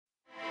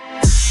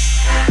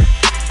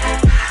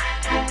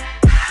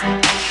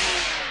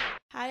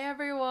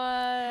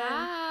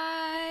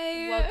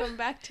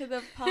back to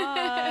the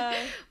pod.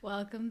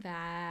 Welcome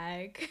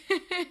back.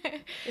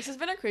 This has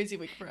been a crazy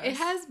week for us. It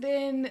has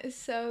been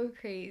so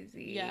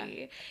crazy. Yeah.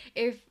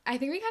 I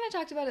think we kind of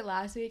talked about it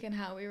last week and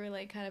how we were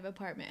like kind of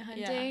apartment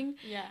hunting.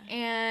 Yeah.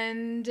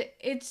 And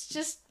it's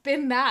just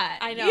been that.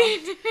 I know.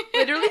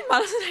 Literally,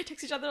 Madison and I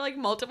text each other like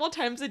multiple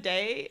times a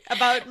day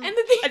about and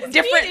the thing a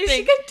different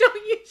thing.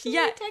 Don't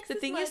usually text the as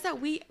thing much. is that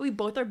we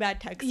both are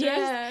bad texters.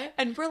 Yeah.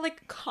 And we're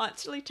like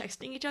constantly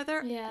texting each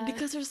other. Yeah.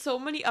 Because there's so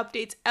many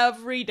updates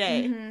every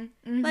day.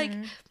 Mm-hmm. Like,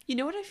 you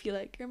know what I feel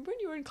like? Remember when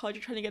you were in college,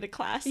 you're trying to get a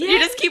class? Yeah. And you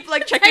just keep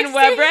like checking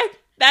Texting. Webrick?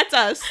 That's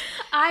us.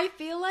 I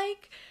feel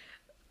like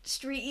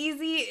Street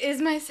Easy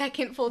is my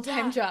second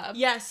full-time job.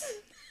 Yes.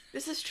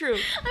 This is true.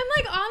 I'm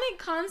like on it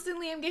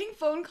constantly. I'm getting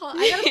phone calls.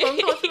 I got a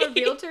phone call from a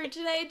realtor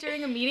today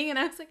during a meeting and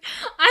I was like,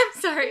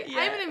 I'm sorry,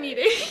 I'm in a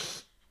meeting.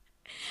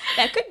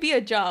 That could be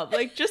a job.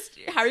 Like just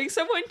hiring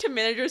someone to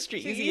manage your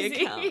Street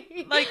Easy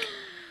account. Like,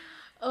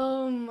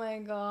 oh my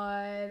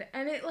god.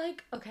 And it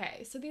like,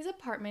 okay, so these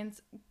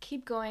apartments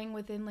keep going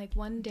within like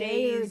one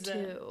day or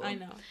two. I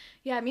know.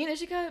 Yeah, me and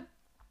Ishika,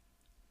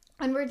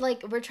 and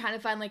we're trying to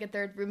find like a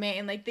third roommate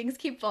and like things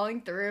keep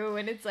falling through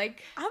and it's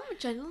like, I'm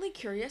genuinely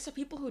curious of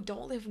people who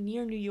don't live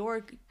near New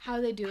York,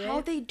 how they do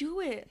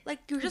it. Like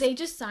you're just They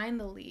just sign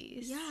the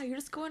lease. yeah, you're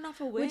just going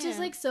off a whim. Which is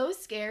like so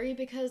scary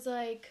because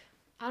like,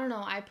 I don't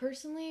know, I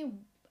personally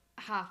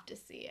have to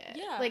see it.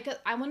 Yeah. Like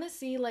I want to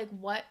see like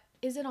what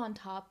is it on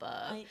top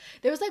of.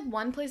 There was like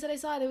one place that I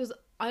saw that was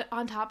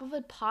on top of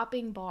a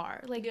popping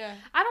bar. Like, yeah.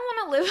 I don't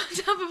want to live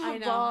on top of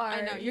a bar.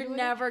 I know. You're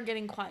never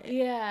getting quiet.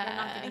 Yeah. You're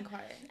not getting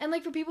quiet. And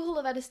like for people who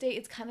live out of state,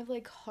 it's kind of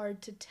like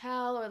hard to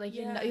tell or like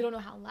you don't know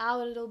how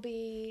loud it'll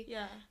be.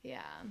 Yeah.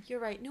 Yeah. You're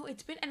right. No,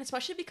 it's been, and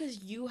especially because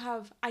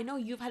I know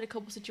you've had a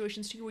couple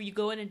situations too where you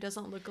go in and it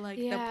doesn't look like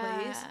the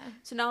place.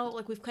 So now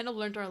like we've kind of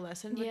learned our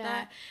lesson with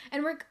that.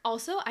 And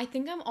I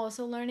think I'm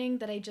also learning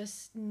that I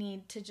just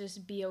need to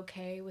just be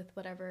okay with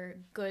whatever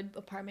good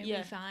apartment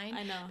we find.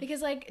 I know.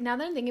 Because like now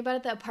that I'm thinking about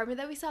it, the apartment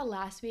that we saw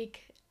last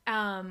week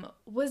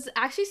was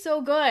actually so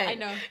good. I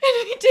know. And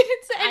we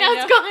didn't say, and now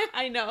it's gone.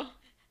 I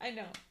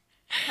know.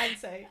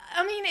 Hindsight.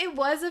 I mean, it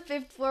was a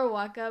 5th floor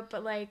walk up,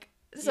 but like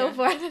so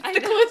far that's I the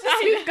know. closest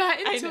we've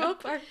gotten to an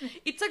apartment.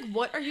 It's like,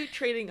 what are you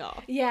trading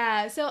off?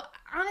 Yeah, so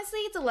honestly,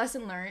 it's a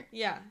lesson learned.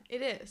 Yeah,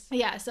 it is.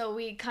 Yeah, so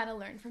we kind of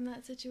learned from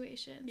that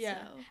situation. Yeah,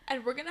 so.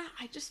 and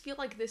I just feel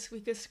like this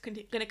week is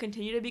gonna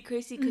continue to be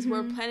crazy because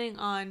we're planning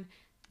on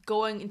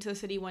going into the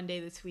city one day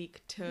this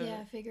week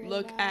to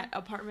look at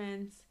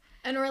apartments.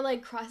 And we're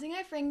like crossing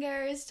our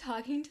fingers,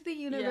 talking to the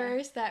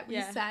universe that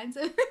we signed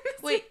some.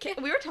 Wait,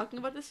 we were talking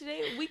about this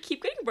today. We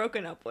keep getting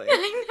broken up with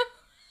I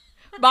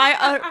know. by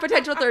our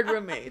potential third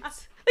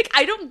roommates. Like,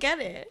 I don't get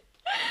it.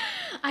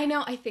 I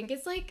know. I think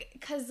it's like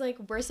because like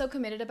we're so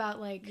committed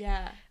about like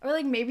or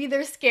like maybe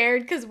they're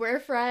scared because we're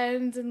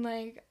friends and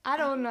like I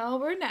don't know,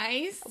 we're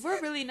nice. We're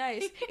really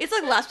nice. It's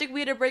like last week we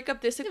had to break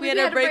up. This week we had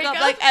to break up.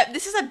 Like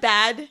this is a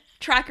bad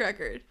track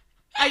record.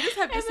 I just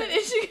have to say. And then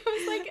Ishika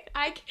was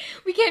like,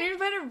 we can't even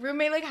find a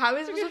roommate. Like, how are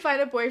we supposed to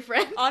find a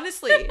boyfriend?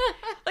 Honestly,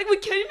 like we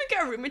can't even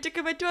get a roommate to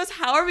commit to us.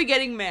 How are we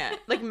getting men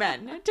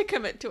to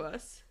commit to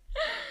us?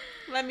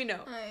 Let me know.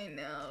 I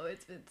know,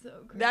 it's been so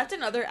crazy. That's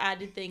another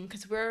added thing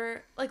because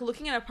we're like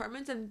looking at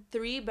apartments and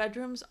 3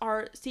 bedrooms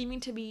are seeming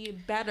to be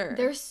better.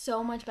 They're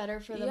so much better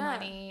for the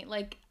money.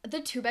 Like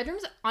the 2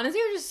 bedrooms, honestly,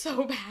 are just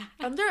so bad.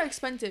 And they're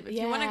expensive. If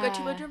you want a good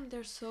 2 bedroom,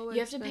 they're so expensive. You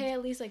have to pay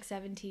at least like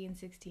 17,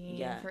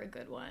 16 for a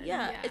good one.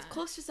 Yeah, it's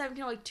close to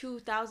 17, like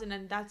 2,000,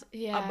 and that's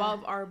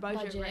above our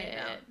budget right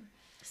now.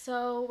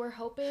 So we're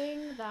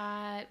hoping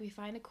that we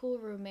find a cool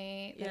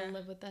roommate that'll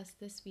live with us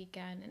this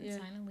weekend and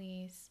sign a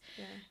lease.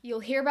 Yeah. You'll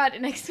hear about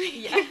it next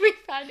week if we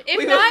find it.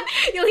 If not,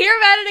 you'll hear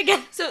about it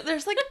again. So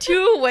there's like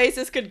 2 ways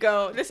this could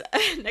go. This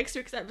next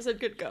week's episode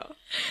could go.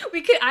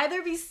 We could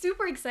either be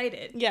super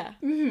excited. Yeah.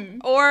 Mm-hmm.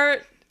 Or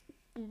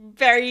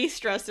very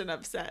stressed and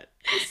upset.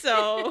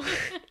 So.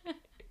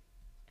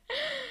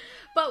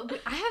 But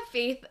I have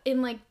faith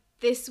in like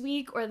this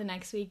week or the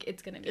next week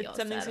it's gonna be all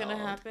something's settled.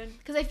 Gonna happen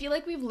because I feel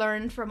like we've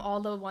learned from all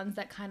the ones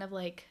that kind of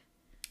like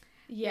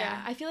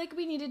I feel like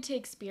we needed to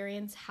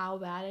experience how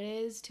bad it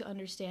is to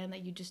understand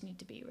that you just need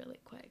to be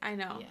really quick. I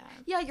know.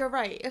 Yeah, you're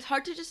right. It's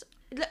hard to just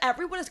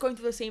everyone is going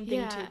through the same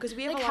thing too because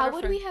we have like a lot how of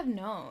would friends. we have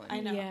known?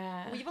 I know.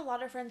 Yeah, we have a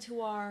lot of friends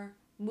who are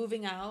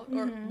moving out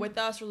or with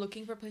us or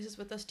looking for places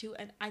with us too,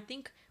 and I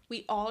think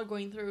we all are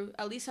going through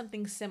at least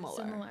something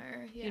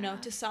similar, you know,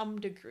 to some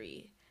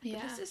degree.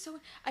 But this is so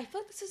I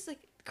feel like this is like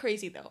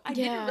crazy though. I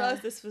didn't realize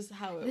this was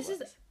how it was.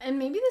 And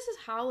maybe this is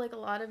how like a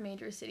lot of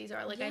major cities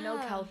are. Like I know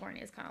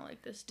California is kind of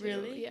like this too.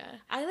 Really? Yeah.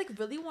 I like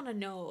really want to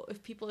know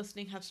if people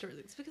listening have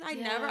stories because I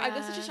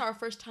guess it's just our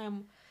first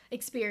time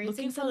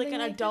experiencing looking for something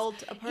like an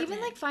adult apartment.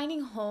 Even like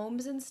finding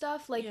homes and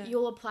stuff, like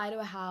you'll apply to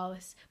a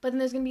house, but then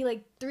there's gonna be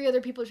like 3 other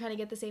people trying to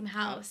get the same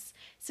house.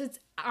 So it's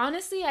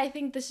honestly, I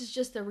think this is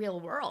just the real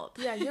world.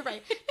 Yeah, you're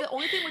right. The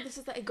only thing with this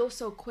is that it goes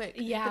so quick.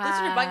 Yeah. Because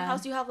when you're buying a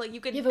house, you have like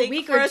you can think a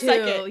week for or a two.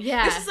 second.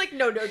 Yeah. This is like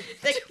no, like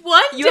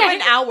you have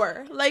an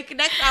hour. Like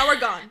next hour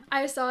gone.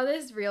 I saw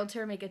this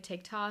realtor make a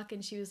TikTok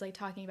and she was like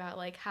talking about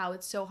like how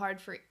it's so hard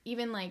for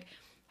even like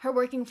her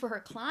working for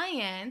her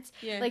clients.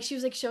 Yeah. Like she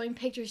was like showing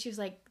pictures. She was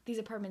like, these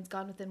apartments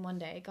gone within 1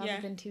 day, gone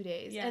within 2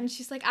 days. Yeah. And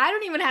she's like, I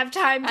don't even have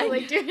time to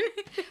like do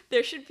anything.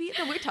 There should be,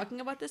 no, we're talking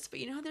about this, but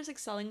you know how there's like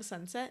Selling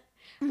Sunset?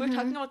 We were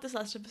talking about this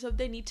last episode.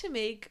 They need to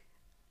make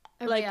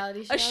like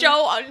a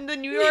show on the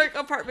New York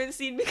apartment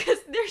scene because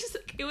there's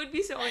it would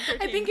be so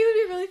entertaining. I think it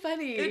would be really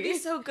funny. It would be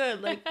so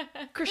good. Like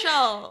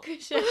Chriselle.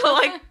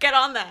 Like get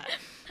on that.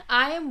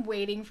 I am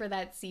waiting for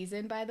that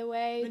season, by the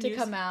way, to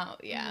come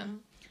out. Yeah. Mm-hmm.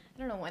 I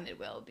don't know when it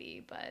will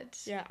be, but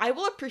yeah, I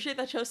will appreciate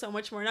that show so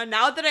much more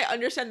now that I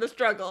understand the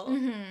struggle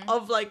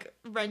of like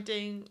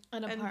renting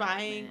and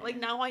buying. Like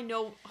now I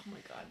know. Oh my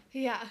god.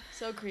 Yeah.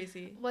 So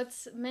crazy.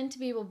 What's meant to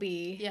be will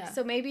be. Yeah.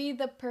 So maybe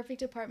the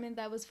perfect apartment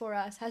that was for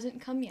us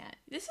hasn't come yet.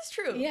 This is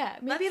true. Yeah.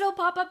 Maybe it'll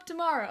pop up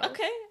tomorrow.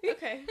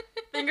 Okay.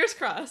 Fingers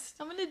crossed.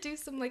 I'm gonna do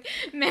some like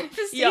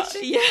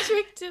manifestation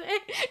trick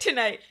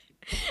tonight.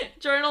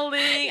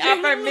 Journaling,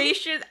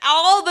 affirmations,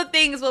 all the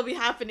things will be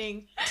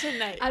happening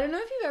tonight. I don't know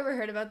if you've ever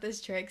heard about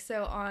this trick.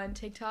 So on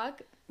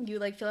TikTok, you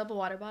like fill up a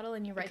water bottle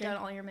and you write down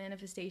all your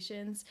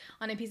manifestations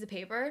on a piece of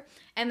paper,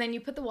 and then you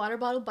put the water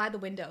bottle by the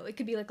window. It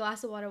could be like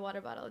glass of water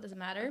bottle, it doesn't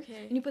matter.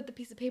 Okay. And you put the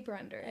piece of paper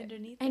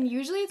underneath. And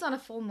usually it's on a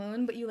full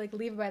moon, but you like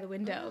leave it by the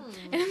window.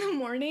 And in the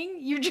morning,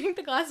 you drink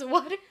the glass of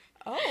water.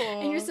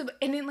 Oh.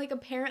 And then like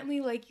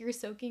apparently like you're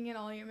soaking in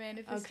all your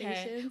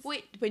manifestations. Okay.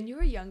 Wait, when you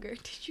were younger,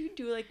 did you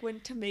do like when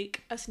to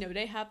make a snow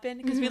day happen?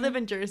 Because we live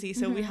in Jersey,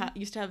 so we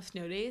used to have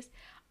snow days.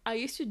 I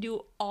used to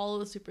do all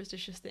the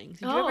superstitious things.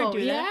 Did you ever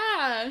do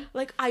that? Yeah.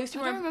 Like I used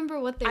to. I don't remember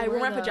what they were. I wore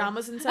my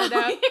pajamas inside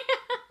out.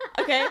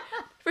 Okay.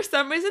 For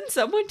some reason,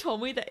 someone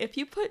told me that if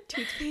you put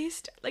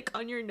toothpaste like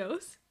on your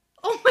nose,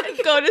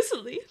 go to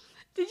sleep.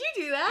 Did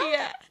you do that?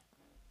 Yeah.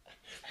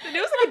 And it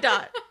was like a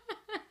dot.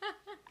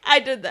 I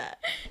did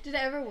that. Did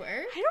it ever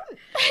work?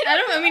 I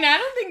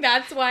don't think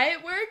that's why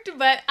it worked,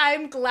 but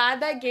I'm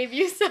glad that gave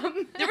you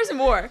some. There was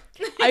more.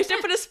 I used to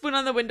put a spoon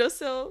on the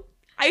windowsill.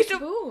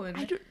 Spoon?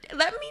 Let me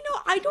know.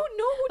 I don't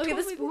know who told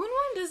me. The spoon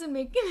one doesn't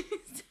make any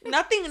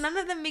sense. None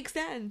of them make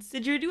sense.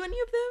 Did you do any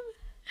of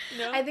them?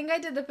 No. I think I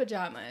did the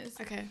pajamas.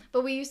 Okay.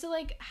 But we used to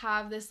like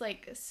have this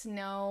like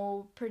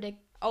snow predictor,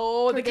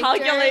 the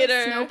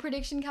calculator. Snow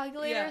prediction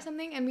calculator or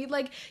something. And we'd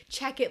like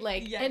check it I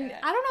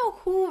don't know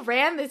who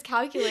ran this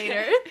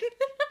calculator.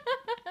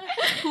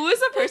 Who is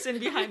the person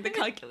behind the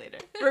calculator?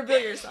 Reveal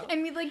yourself.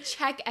 And we'd like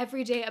check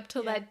every day up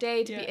till that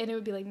day to be, and it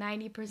would be like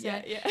 90%.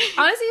 Yeah.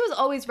 Honestly, it was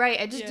always right.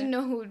 I just didn't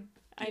know who.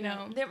 I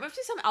know. There must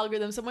be some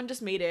algorithm. Someone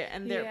just made it,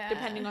 and they're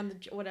depending on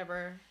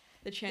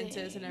the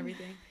chances and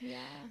everything. Yeah.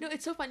 No,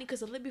 it's so funny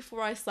because literally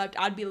before I slept,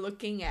 I'd be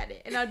looking at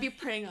it and I'd be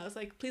praying. I was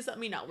like, please let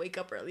me not wake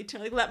up early. To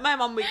like let my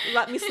mom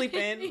let me sleep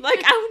in.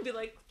 Like I would be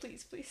like,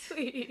 please.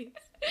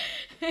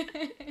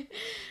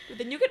 But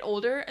then you get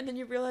older and then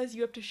you realize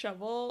you have to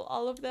shovel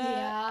all of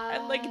that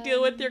and like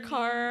deal with your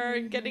car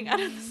and getting out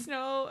of the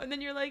snow. And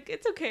then you're like,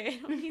 it's okay.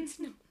 I don't need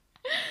snow.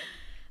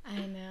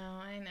 I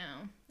know.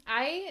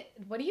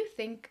 What do you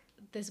think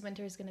this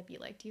winter is gonna be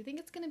like? Do you think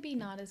it's gonna be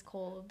not as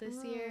cold this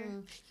year?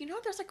 You know,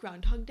 there's like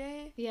Groundhog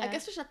Day. Yeah. I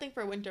guess there's nothing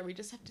for winter. We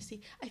just have to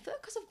see. I feel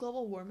like because of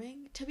global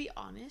warming, to be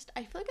honest,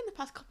 I feel like in the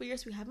past couple of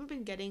years we haven't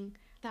been getting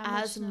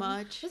as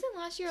much. Wasn't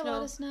last year a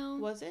lot of snow?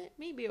 Was it?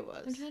 Maybe it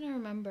was. I'm trying to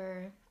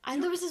remember.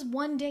 There was this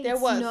one day there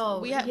was snow.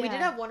 We did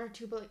have one or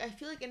two, but like I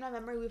feel like in my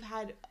memory we've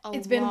had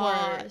It's been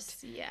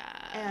worse. Yeah.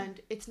 And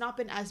it's not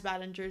been as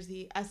bad in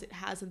Jersey as it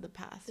has in the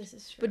past. This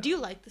is true. But do you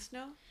like the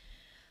snow?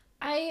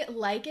 I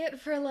like it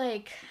for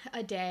like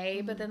a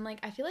day, but then like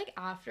I feel like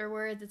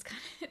afterwards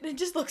it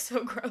just looks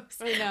so gross.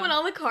 I know. When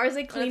all the cars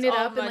like clean it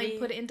up and like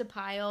put it into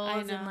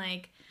piles and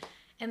like,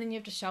 and then you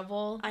have to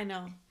shovel. I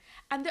know.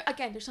 And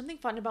there's something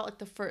fun about like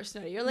the first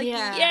snow. You're like,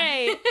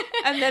 yay!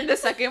 And then the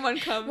second one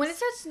comes. When it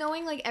starts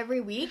snowing like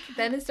every week,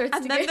 then it starts.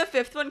 And then the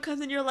fifth one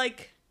comes, and you're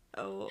like,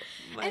 oh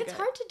my god. And it's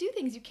hard to do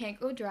things. You can't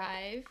go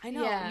drive. I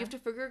know. Yeah. You have to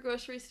figure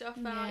grocery stuff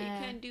out. You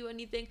can't do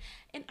anything.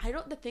 And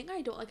the thing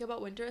I don't like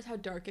about winter is how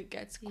dark it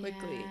gets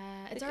quickly.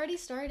 Yeah. It's already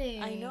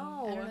starting. I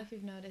know. I don't know if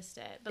you've noticed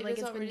it, but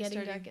it's been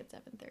getting dark at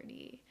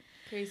 7:30.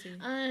 Crazy.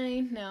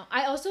 I know.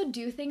 I also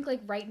do think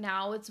like right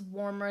now it's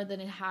warmer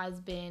than it has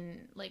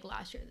been like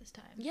last year this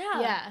time.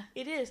 Yeah.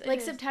 It is.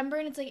 September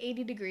and it's like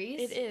 80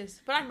 degrees. It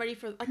is. But I'm ready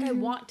for I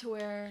want to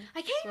wear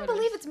I can't even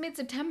believe it's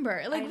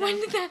mid-September. Like when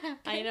did that happen?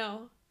 I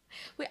know.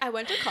 Wait, I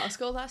went to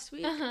Costco last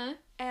week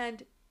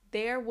and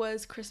there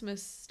was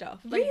Christmas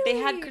stuff. Like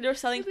really? they were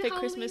selling fake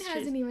Christmas trees.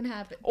 Hasn't even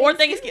happened. Or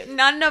Thanksgiving.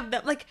 None of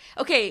them. Like,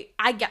 okay,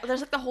 I get there's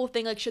like the whole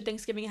thing like should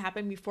Thanksgiving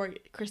happen before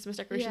Christmas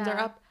decorations are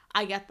up?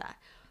 I get that.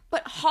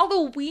 But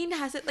Halloween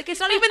hasn't, like, it's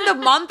not even the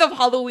month of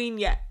Halloween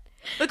yet.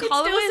 Like,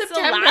 Halloween is the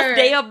last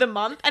day of the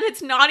month, and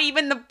it's not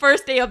even the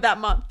first day of that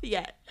month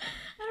yet.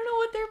 I don't know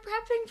what they're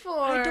prepping for.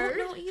 I don't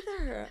know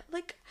either.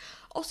 Like,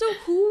 also,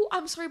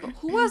 I'm sorry, but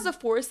who has the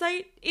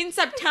foresight in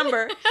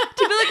September to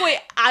be like, wait,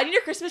 I need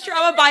a Christmas tree,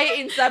 I'm gonna buy it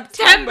in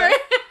September.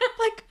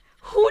 Like,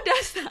 who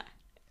does that?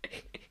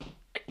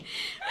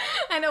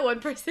 I know one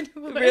person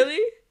who would. Really?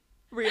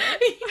 Wait,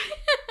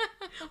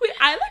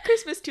 I like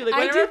Christmas too. Like,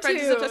 one of our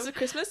friends is obsessed with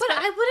Christmas. But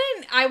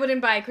I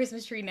wouldn't buy a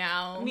Christmas tree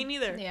now. Me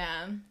neither.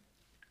 Yeah.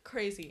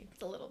 Crazy.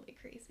 It's a little bit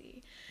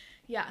crazy.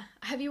 Yeah.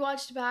 Have you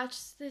watched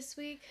Batch this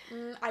week?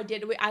 I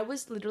did. Wait, I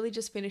was literally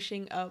just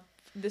finishing up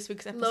this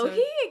week's episode. Low-key,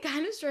 it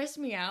kind of stressed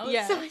me out.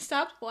 Yeah. So I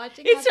stopped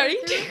watching. It's starting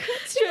to get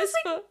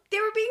stressful. Like, they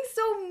were being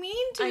so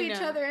mean to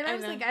each other, and I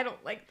was like, I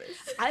don't like this.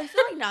 I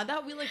feel like now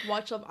that we like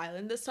watch Love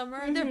Island this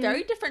summer, they're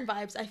very different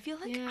vibes. I feel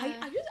like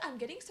I'm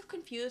getting so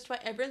confused why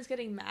everyone's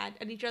getting mad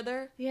at each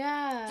other.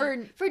 Yeah.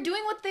 For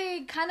doing what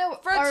they kind of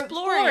are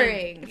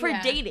exploring. For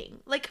dating.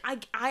 Like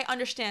I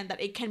understand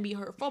that it can be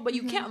hurtful, but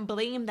you can't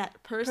blame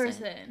that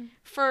person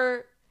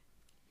for.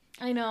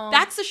 I know.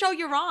 That's the show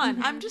you're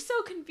on. I'm just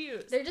so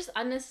confused. They're just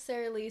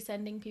unnecessarily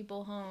sending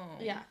people home.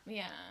 Yeah.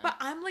 Yeah. But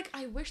I'm like,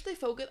 I wish they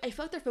focus. I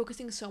feel like they're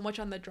focusing so much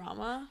on the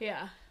drama.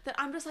 Yeah. That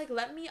I'm just like,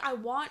 I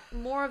want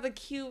more of the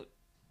cute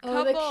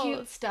couples. Oh, the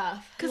cute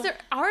stuff. Because there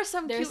are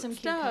some cute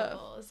cute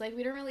couples. Like,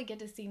 we don't really get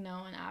to see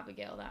Noah and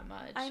Abigail that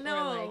much. I know.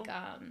 Or like,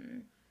 I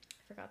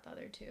forgot the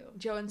other two.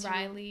 Joe and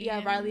Riley.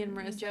 Yeah, Riley and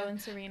Marissa. Joe and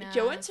Serena.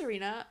 Joe and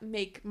Serena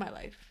make my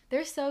life.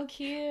 They're so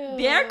cute.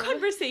 Their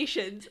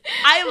conversations.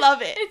 I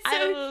love it.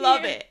 I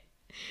love it.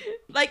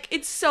 Like,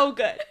 it's so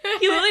good.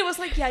 He literally was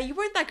like, yeah, you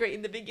weren't that great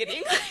in the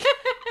beginning.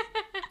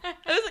 I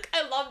was like,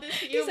 I love this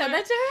humor. You said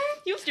that to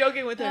her? He was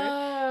joking with her.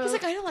 Oh. He's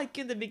like, I don't like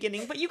you in the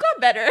beginning, but you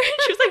got better.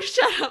 She was like,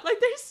 shut up.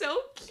 Like, they're so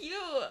cute.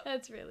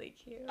 That's really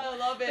cute. I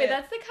love it. Wait,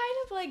 that's the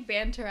kind of, like,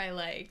 banter I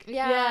like.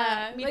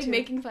 Yeah. Me like, too.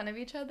 making fun of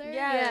each other.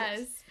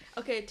 Yes.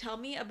 Okay, tell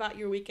me about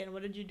your weekend.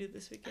 What did you do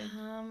this weekend?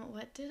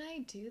 What did I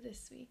do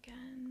this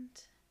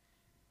weekend?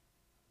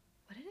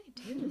 What did I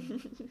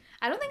do?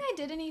 I don't think I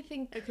did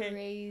anything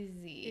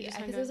crazy.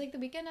 Because it was like the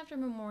weekend after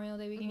Memorial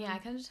Day weekend. Yeah, I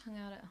kind of just hung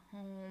out at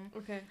home.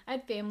 Okay. I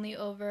had family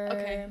over.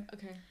 Okay.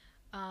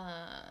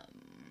 I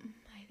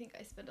think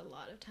I spent a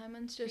lot of time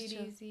on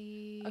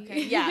Speakeasy.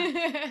 Okay. Yeah.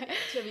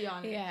 To be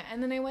honest. Yeah,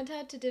 and then I went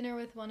out to dinner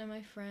with one of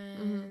my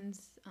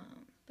friends.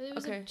 But it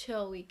was a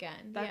chill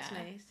weekend. That's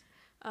nice.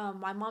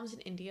 My mom's in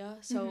India,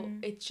 so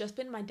it's just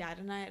been my dad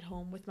and I at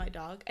home with my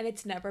dog, and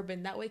it's never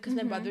been that way because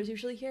my brother's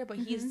usually here, but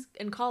he's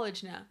in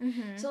college now.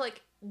 So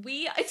like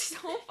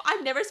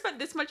I've never spent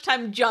this much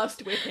time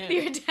just with him.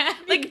 Your dad,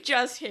 like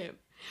just him.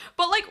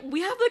 But like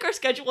we have like our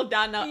schedule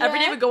down now. Yeah. Every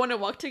day we go on a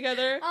walk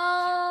together.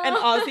 Oh. And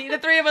Ozzy, the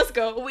three of us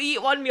go. We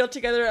eat one meal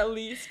together at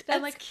least. That's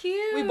and like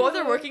cute. We both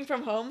are working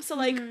from home, so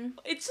like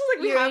it's just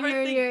like we have our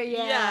thing. We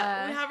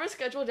have our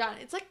schedule down.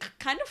 It's like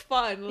kind of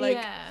fun. Like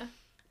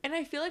and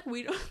I feel like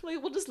we don't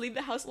like we'll just leave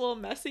the house a little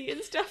messy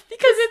and stuff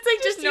because it's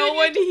like just no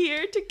one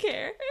here to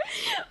care.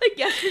 Like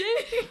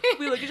yesterday,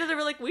 we look at each other,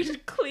 we're like, we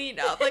should clean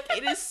up. Like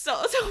it is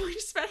so we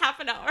just spent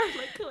half an hour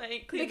like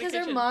cleaning because the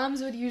kitchen. Our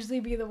moms would usually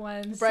be the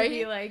ones to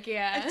be like,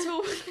 yeah. And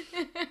so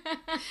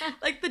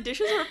like the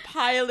dishes were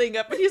piling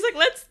up, and he's like,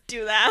 let's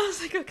do that. I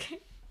was like, okay.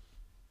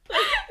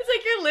 It's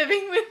like you're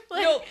living with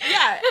like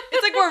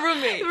it's like we're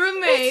roommates.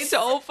 Roommates. It's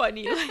so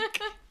funny. Like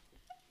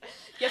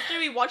yesterday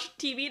we watched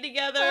TV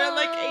together,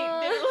 like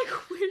ate dinner,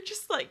 like we're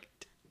just like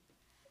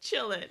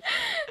chilling.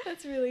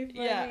 That's really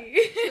funny. Yeah,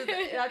 so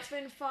that's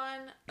been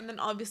fun. And then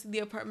obviously the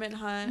apartment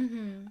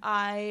hunt.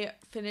 I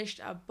finished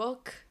a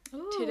book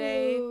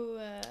today.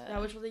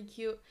 That was really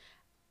cute.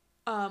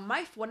 One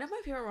of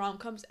my favorite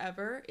rom-coms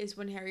ever is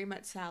When Harry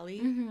Met Sally,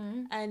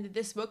 and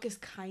this book is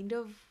kind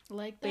of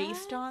like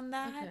based on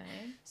that. Okay.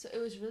 So it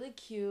was really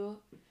cute.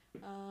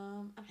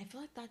 I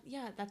feel like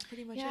that's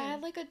pretty much it. I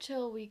had like a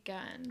chill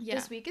weekend.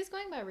 This week is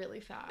going by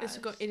really fast.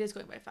 It is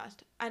going by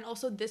fast. And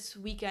also this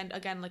weekend,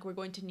 again, like we're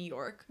going to New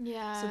York.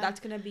 Yeah. So that's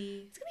gonna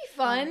be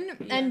fun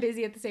and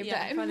busy at the same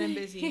time. Fun and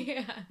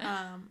busy.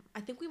 I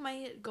think we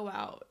might go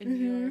out in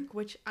New York,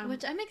 which I'm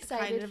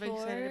excited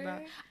about.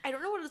 I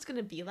don't know what it's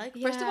gonna be like.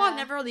 Yeah. First of all, I've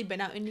never really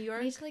been out in New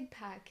York. I need to like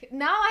pack.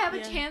 Now I have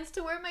a chance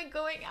to wear my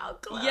going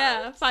out clothes.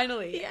 Yeah,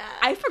 finally. Yeah.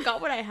 I forgot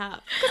what I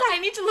have. Because I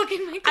need to look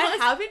in my closet.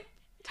 I haven't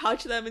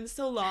touch them in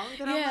so long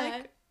that I'm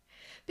like,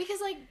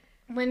 because like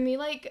when we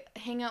like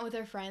hang out with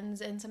our friends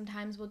and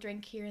sometimes we'll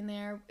drink here and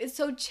there, it's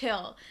so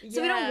chill,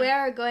 so we don't wear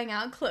our going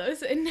out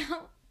clothes, and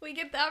now we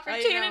get the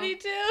opportunity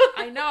to.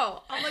 I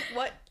know. I'm like,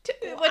 what do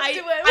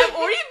I I've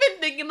already been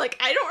thinking, like,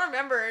 I don't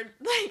remember.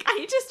 Like, I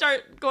need to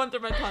start going through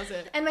my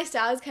closet. And my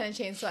style has kind of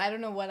changed, so I don't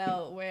know what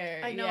I'll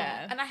wear. I know.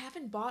 Yeah. And I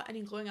haven't bought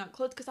any going out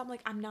clothes because I'm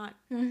like, I'm not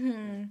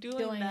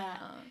doing that.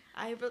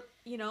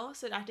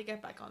 So I have to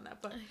get back on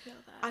that. But I feel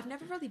that. I've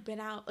never really been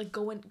out, like,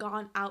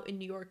 gone out in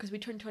New York because we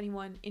turned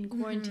 21 in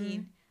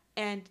quarantine.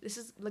 And this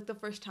is, like, the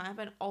first time.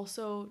 And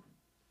also...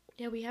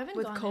 Yeah, we haven't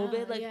with gone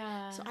COVID,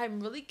 out. So I'm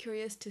really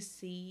curious to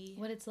see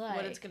what it's like,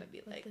 what it's gonna be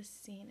like, what the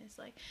scene is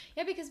like.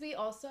 Yeah, because we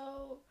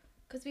also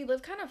Because we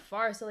live kind of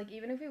far, so, like,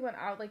 even if we went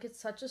out, like, it's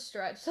such a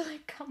stretch to,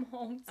 like, come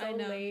home so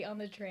late on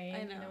the train.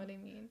 I know. You know what I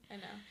mean? I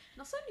know. And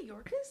also, New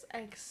York is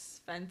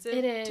expensive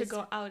to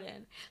go out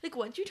in. Like,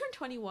 once you turn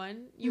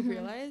 21, you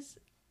realize,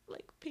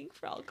 like, paying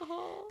for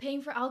alcohol,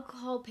 paying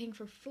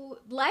for food.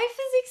 Life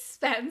is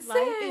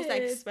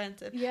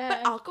expensive. Yeah.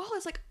 But alcohol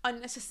is, like,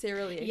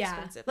 unnecessarily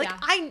expensive. Like,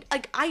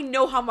 I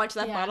know how much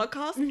that bottle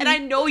costs, and I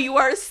know you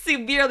are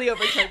severely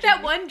overcharging.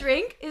 That one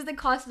drink is the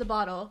cost of the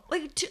bottle.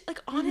 Like,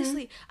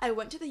 honestly, I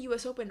went to the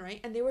US Open, right?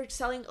 And they were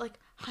selling, like,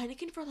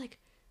 Heineken for, like,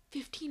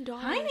 $15.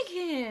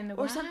 Heineken!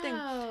 Or something.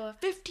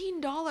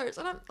 $15.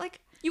 And I'm, like...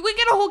 You can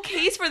get a whole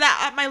case for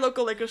that at my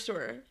local liquor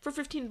store for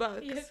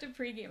 $15. You have to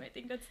pregame. I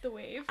think that's the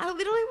wave. I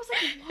literally was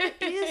like,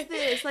 what is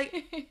this?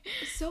 Like,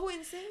 so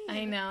insane.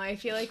 I know. I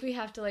feel like we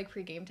have to, like,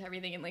 pregame to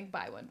everything and, like,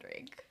 buy one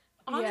drink.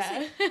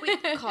 Honestly.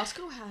 Wait,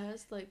 Costco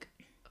has, like,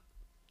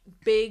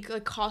 big,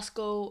 like,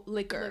 Costco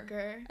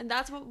liquor. And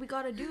that's what we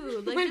gotta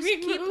do. Like, just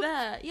keep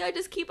that. Yeah,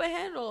 just keep a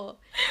handle.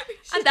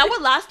 And that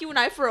would last you and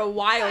I for a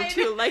while,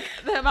 too. Like,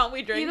 the amount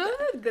we drink. You know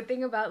the good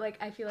thing about, like,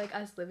 I feel like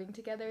us living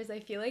together is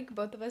I feel like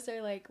both of us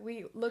are, like,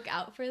 we look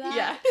out for that.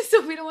 Yeah.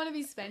 So we don't want to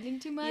be spending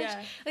too much.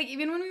 Yeah. Like,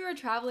 even when we were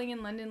traveling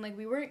in London, like,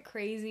 we weren't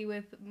crazy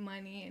with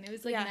money. And it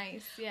was, like,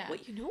 nice. Yeah. Well,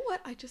 you know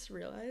what I just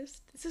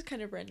realized? This is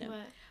kind of random.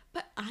 What?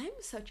 But I'm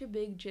such a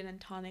big gin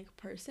and tonic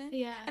person.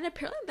 Yeah. And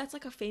apparently that's,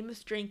 like, a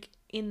famous drink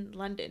in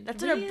London.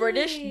 That's like a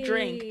British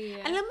drink.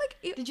 And I'm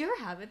like... Did you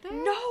ever have it there?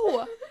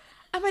 No!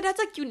 And my dad's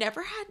like, you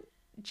never had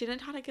gin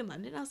and tonic in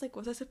London? I was like,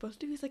 was I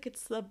supposed to? He's like,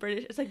 it's the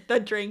British... It's, like, the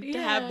drink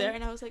to have there.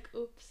 And I was like,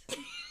 oops.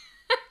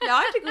 Now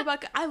I have to go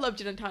back. I love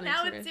gin and tonic.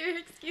 Now it's your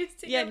excuse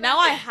to go back. Yeah, now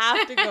I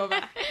have to go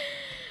back.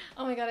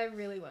 Oh my god, I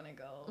really want to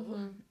go.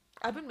 Mm-hmm.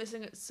 I've been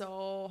missing it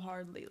so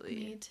hard lately.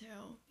 Me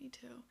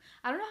too.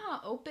 I don't know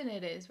how open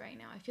it is right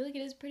now. I feel like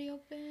it is pretty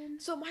open.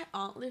 So my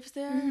aunt lives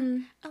there,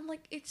 and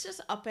like it's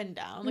just up and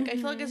down. Like I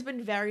feel like it's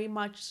been very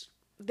much.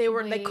 They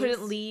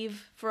couldn't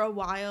leave for a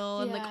while,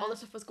 and like all this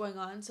stuff was going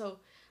on. So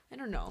I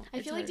don't know.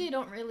 I feel like they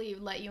don't really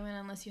let you in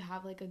unless you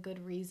have like a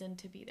good reason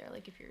to be there.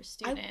 Like if you're a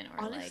student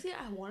honestly,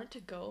 I wanted to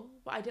go,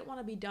 but I didn't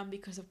want to be done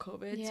because of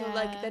COVID. Yeah. So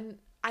like then.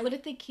 What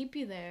if they keep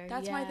you there?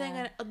 That's my thing.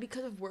 And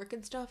because of work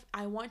and stuff,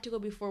 I wanted to go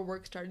before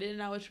work started,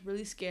 and I was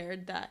really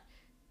scared that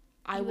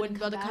I wouldn't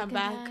be able to come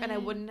back and I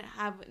wouldn't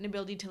have an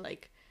ability to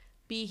like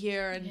be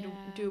here and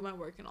do my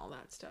work and all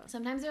that stuff.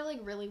 Sometimes they're like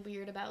really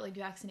weird about like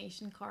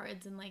vaccination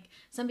cards, and like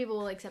some people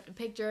will accept a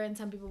picture and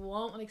some people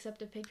won't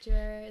accept a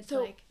picture. It's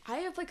so like I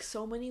have like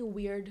so many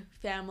weird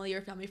family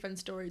friend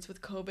stories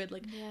with COVID.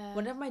 Like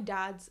one of my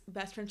dad's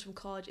best friends from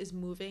college is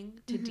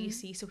moving to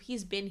DC, so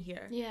he's been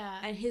here. Yeah.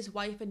 And his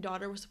wife and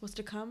daughter were supposed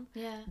to come.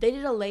 Yeah. They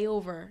did a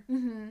layover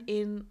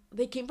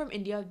they came from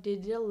India. They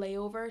did a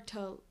layover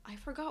to I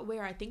forgot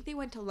where. I think they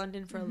went to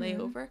London for a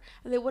layover,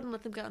 and they wouldn't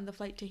let them get on the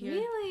flight to here.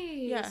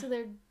 Really? Yeah. So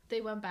they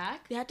went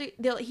back? They had to.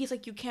 He's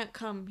like, you can't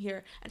come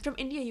here. And from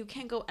India, you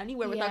can't go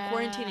anywhere without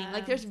quarantining.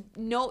 Like, there's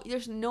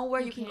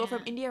nowhere you can go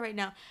from India right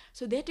now.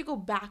 So they had to go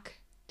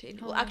back to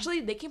India. Well, actually,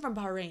 they came from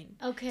Bahrain.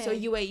 Okay. So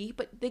UAE,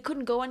 but they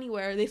couldn't go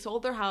anywhere. They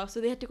sold their house, so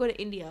they had to go to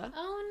India.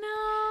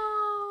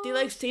 Oh, no. They,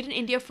 like, stayed in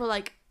India for,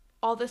 like,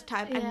 all this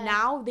time. Yeah. And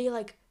now they,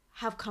 like,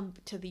 have come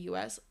to the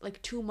U.S.,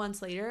 like, 2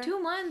 months later. 2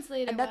 months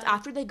later. And that's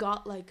after they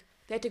got, like...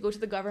 They had to go to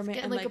the government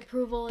and like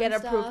approval get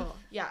and approval. Stuff.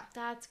 Yeah.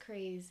 That's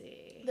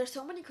crazy. There's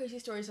so many crazy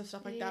stories of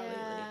stuff like that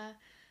lately.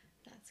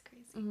 That's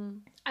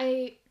crazy.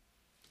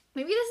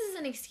 Maybe this is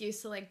an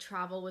excuse to like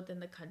travel within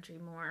the country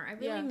more. I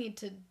really need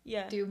to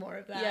do more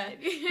of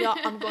that. Yeah,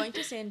 I'm going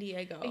to San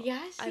Diego.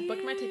 I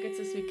booked my tickets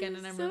this weekend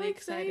and I'm really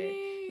excited.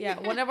 Yeah,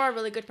 one of our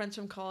really good friends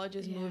from college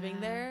is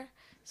moving there.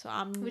 So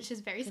which is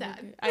very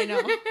sad. I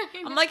know.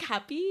 I'm like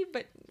happy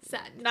but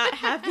sad. Not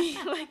happy.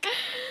 Like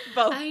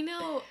both. I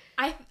know.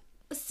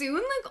 Soon,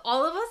 like,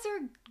 all of us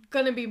are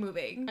gonna be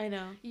moving. I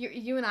know.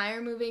 You and I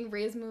are moving.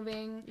 Ray's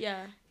moving.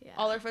 Yeah.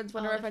 All our friends.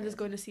 One of our friends is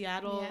going to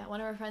Seattle. Yeah.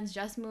 One of our friends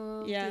just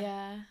moved.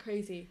 Yeah.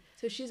 Crazy.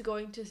 So she's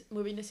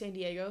moving to San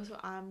Diego. So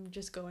I'm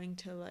just going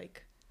to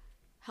like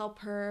help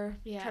her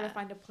try to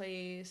find a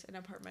place, an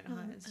apartment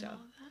hunt and stuff.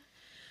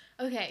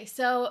 Okay.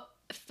 So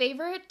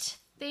favorite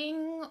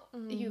thing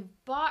you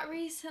bought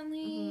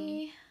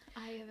recently?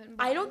 I haven't.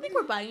 I don't think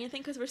we're buying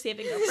anything because we're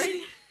saving up right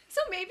now. So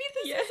maybe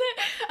this is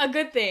a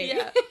good thing.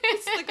 Yeah,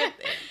 it's a good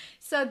thing.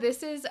 So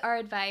this is our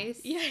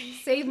advice. Yeah.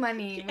 Save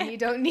money when you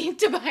don't need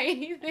to buy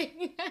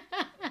anything.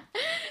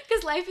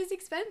 Because life is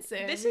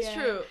expensive. This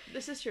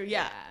is true.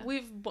 Yeah.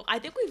 I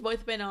think we've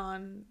both been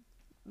on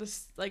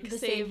this like the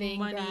save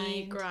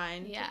money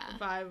grind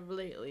vibe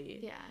lately.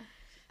 Yeah.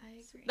 I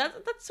agree.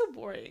 That's so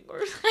boring.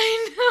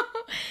 I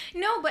know.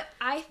 No, but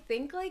I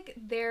think like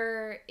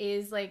there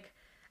is like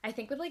I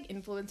think with, like,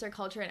 influencer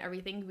culture and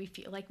everything, we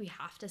feel like we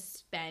have to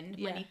spend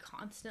money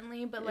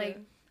constantly, but, like,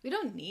 we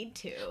don't need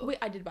to. Wait,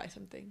 I did buy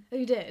something. Oh,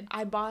 you did?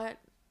 I bought,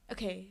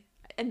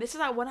 and this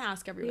is, I want to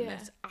ask everyone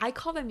this. I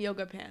call them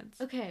yoga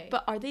pants. Okay.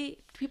 But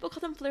people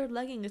call them flared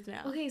leggings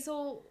now. Okay,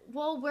 so,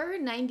 we're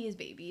 90s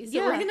babies, so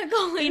we're gonna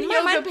call it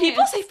yoga pants.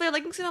 People say flared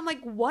leggings, and I'm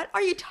like, what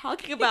are you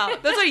talking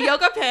about? Those are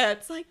yoga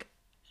pants. Like,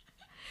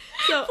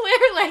 So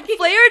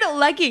flared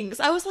leggings.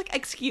 I was like,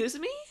 excuse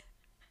me?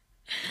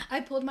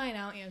 I pulled mine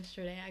out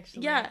yesterday,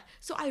 actually. Yeah.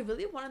 So I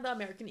really wanted the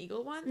American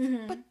Eagle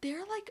ones, but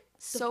they're like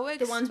so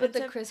expensive. The ones with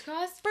the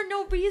crisscross? For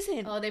no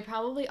reason. Oh, they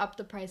probably upped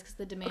the price because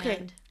the demand.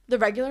 Okay. The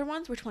regular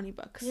ones were $20.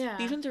 Yeah.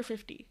 These ones are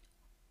 $50.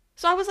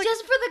 So I was like,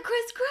 just for the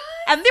crisscross?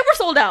 And they were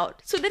sold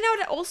out. So then I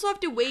would also have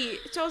to wait.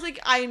 So I was like,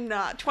 I'm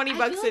not. $20 I feel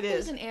like it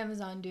there's is. an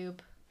Amazon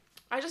dupe.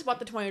 I just bought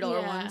the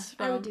 $20 ones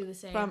I would do the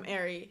same. From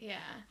Aerie. Yeah.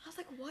 I was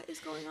like, what is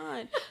going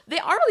on? They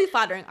are really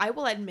flattering, I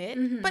will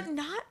admit, but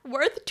not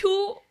worth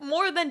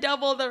more than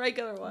double the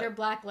regular one. They're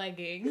black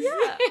leggings.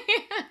 Yeah.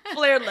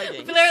 Flared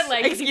leggings. Flared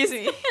leggings. Excuse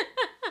me.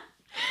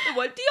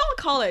 What do y'all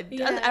call it?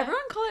 Yeah. Does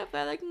everyone call it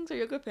flare leggings or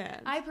yoga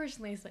pants? I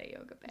personally say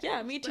yoga pants.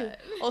 Yeah, me too. But...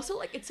 Also,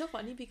 like, it's so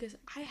funny because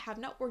I have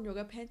not worn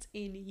yoga pants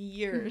in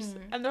years.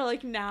 And they're,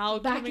 like, now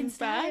coming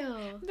back.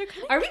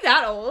 Are we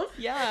that old?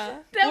 Yeah.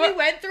 We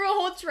went through a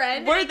whole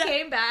trend and it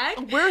came back?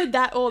 We're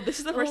that old. This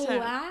is the first time.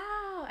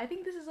 Wow. I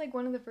think this is, like,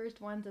 one of the first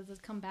ones that's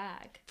come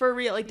back. For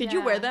real. Like, did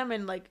you wear them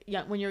in, like,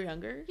 when you were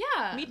younger?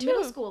 Yeah. Me too.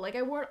 Middle school. Like,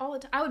 I wore it all the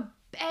time. I would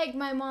beg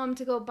my mom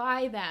to go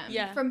buy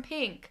them from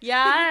Pink.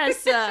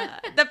 Yes.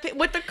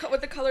 with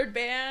the colored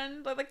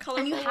band, like the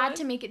colorful. And you had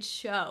to make it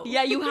show.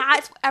 Yeah, you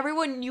had.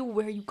 Everyone knew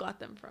where you got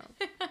them from.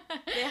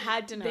 They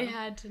had to know. They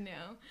had to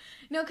know.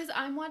 No, because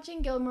I'm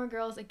watching Gilmore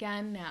Girls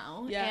again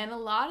now. Yeah. And a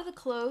lot of the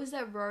clothes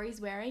that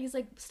Rory's wearing is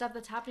like stuff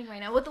that's happening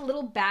right now with the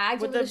little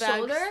bags over the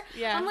shoulder.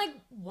 Yeah. I'm like,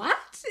 what?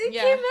 It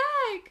came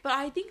back. But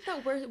I think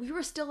that we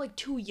were still like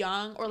too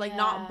young or like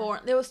not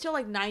born. It was still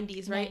like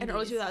 90s, right? 90s. And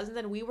early 2000s.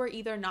 And we were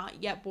either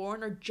not yet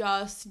born or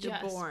just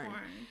born.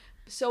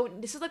 So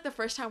this is like the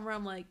first time where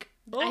I'm like,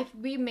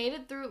 we made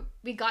it through.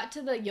 We got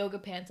to the yoga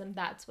pants and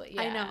that's what,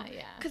 I know.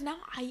 Yeah. Because now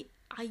I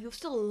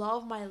used to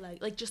love my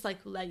just like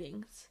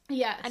leggings.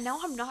 Yes. And now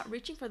I'm not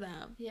reaching for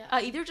them. Yeah.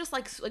 Either just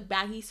like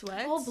baggy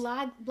sweats. Oh,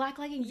 black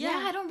leggings.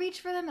 Yeah, I don't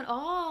reach for them at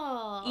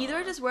all. Either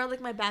I just wear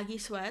like my baggy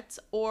sweats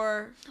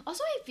or.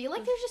 Also, I feel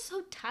like they're just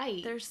so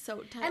tight. They're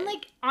so tight. And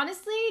like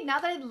honestly, now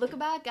that I look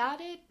back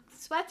at it,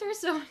 sweats are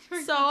so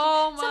much.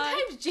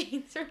 Sometimes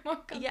jeans are more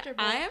comfortable. Yeah,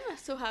 I am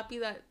so happy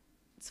that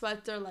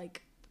sweats are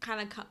like kind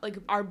of like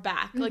are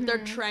back, like they're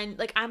trend,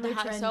 like I'm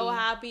so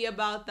happy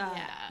about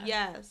that.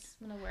 Yes,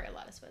 I'm gonna wear a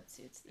lot of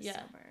sweatsuits this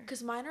summer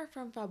because mine are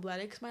from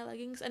Fabletics, my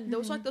leggings, and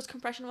those are like those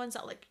compression ones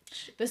that like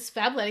this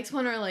Fabletics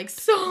one are like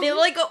so they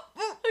like go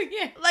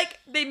like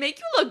they make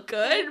you look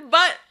good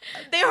but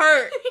they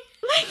hurt.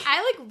 Like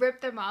I like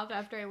rip them off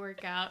after I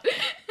work out.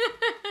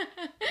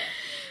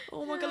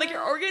 Oh my god, like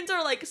your organs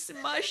are like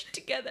smushed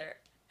together,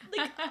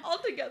 like all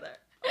together.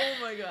 Oh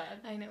my god.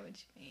 I know what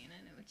you mean.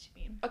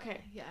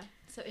 Okay. Yeah.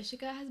 So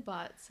Ishika has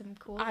bought some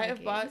cool I leggings.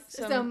 have bought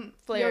some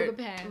flared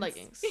yoga pants.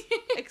 Leggings.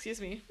 Excuse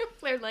me.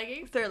 Flared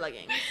leggings? Flared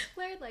leggings.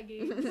 Flared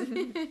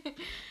leggings.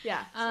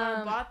 Yeah. So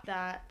I bought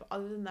that. But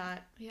other than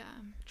that, yeah.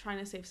 I'm trying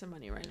to save some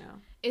money right now.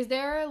 Is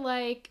there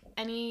like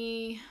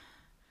any,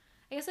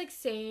 I guess like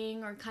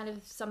saying or kind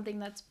of something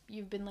that's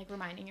you've been like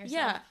reminding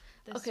yourself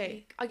this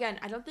week? Again,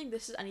 I don't think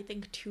this is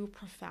anything too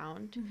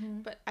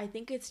profound, but I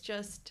think it's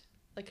just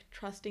like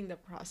trusting the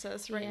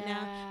process right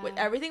now with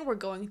everything we're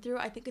going through.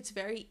 I think it's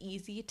very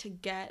easy to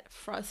get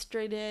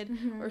frustrated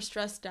or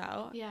stressed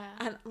out,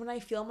 and when I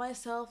feel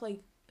myself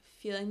like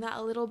feeling that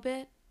a little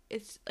bit,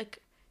 it's like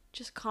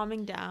just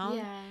calming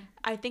down.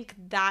 I think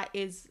that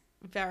is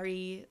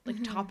very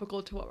like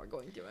topical to what we're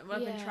going through and what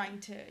I've been trying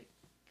to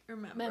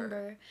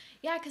remember.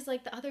 Yeah, because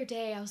like the other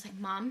day I was like,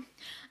 Mom,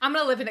 I'm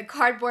gonna live in a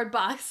cardboard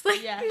box,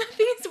 like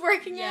nothing's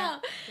working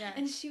out.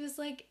 And she was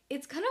like,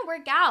 it's gonna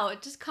work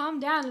out, just calm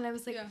down. And I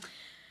was like,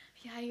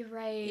 yeah, you're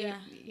right.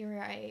 You're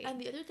right.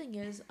 And the other thing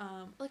is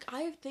like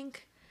I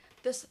think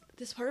this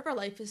part of our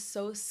life is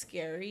so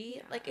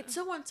scary. Like it's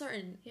so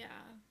uncertain.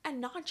 And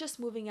not just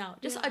moving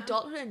out, just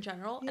adulthood in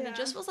general. And it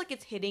just feels like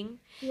it's hitting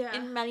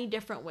in many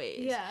different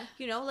ways.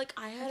 You know, like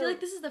I feel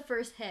like this is the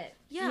first hit.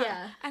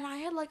 And I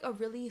had like a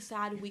really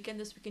sad weekend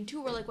this weekend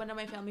too, where like one of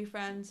my family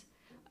friends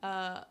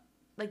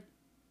like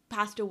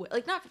passed away,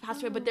 like not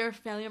passed away, but their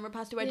family member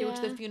passed away. I went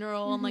to the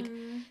funeral and like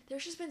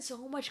there's just been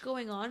so much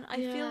going on. I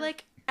feel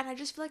like, and I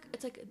just feel like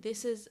it's like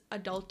this is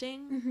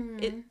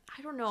adulting.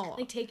 I don't know,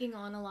 like taking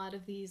on a lot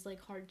of these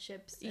like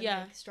hardships and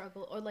like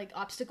struggle or like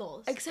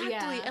obstacles.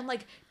 Exactly. And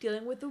like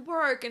dealing with the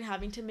work and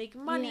having to make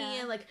money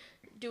and like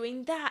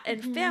doing that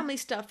and family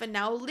stuff and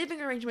now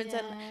living arrangements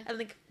and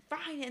like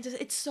finances.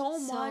 It's so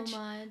much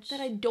that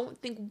I don't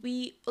think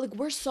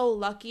we're so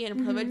lucky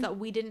and privileged that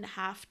we didn't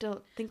have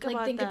to think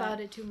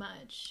about it too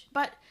much.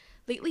 But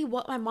lately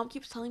what my mom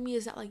keeps telling me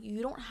is that like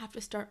you don't have to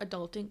start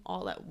adulting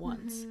all at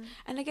once.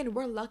 And again,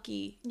 we're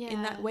lucky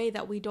in that way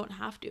that we don't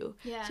have to.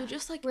 So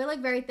just like we're like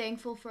very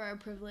thankful for our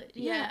privilege.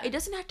 It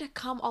doesn't have to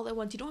come all at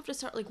once. You don't have to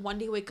start like one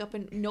day wake up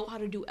and know how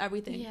to do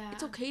everything.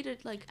 It's okay to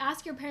like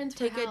ask your parents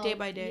for help. Take it day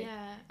by day.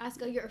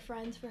 Ask your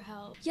friends for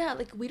help.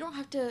 Like we don't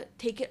have to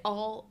take it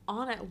all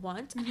on at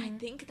once. And I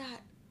think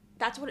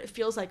that's what it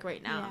feels like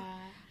right now.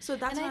 So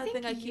that's another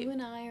thing I keep. You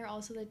and I are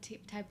also the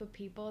type of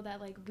people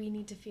that like we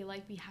need to feel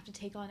like we have to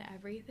take on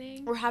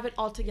everything or have it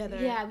all together.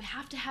 Yeah, we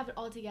have to have it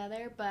all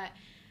together. But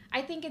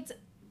I think it's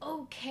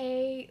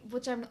okay,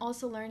 which I'm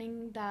also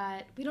learning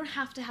that we don't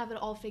have to have it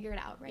all figured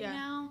out right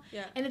now.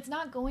 Yeah. And it's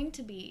not going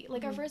to be.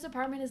 Like, our first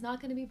apartment is not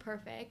going to be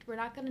perfect. We're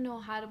not going to know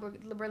how to,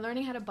 we're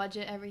learning how to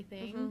budget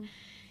everything.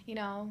 You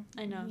know?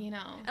 I know. You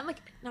know? And, like,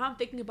 now I'm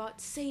thinking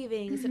about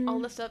savings and all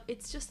this stuff.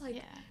 It's just,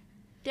 like,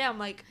 damn,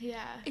 like,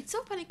 it's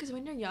so funny because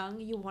when you're young,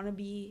 you want to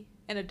be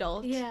an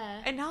adult.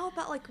 Yeah. And now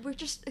that, like, we're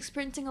just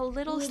experiencing a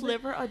little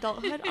sliver of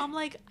adulthood, I'm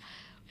like,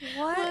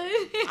 what?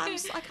 I'm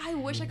just, like, I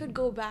wish I could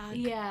go back.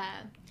 Yeah.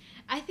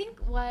 I think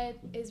what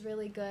is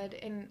really good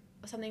and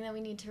something that we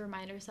need to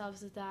remind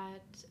ourselves is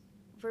that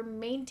for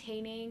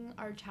maintaining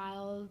our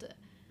child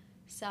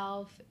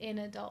self in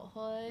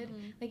adulthood,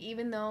 like,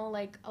 even though,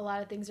 like, a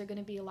lot of things are going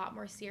to be a lot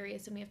more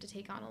serious and we have to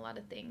take on a lot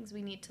of things,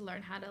 we need to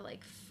learn how to,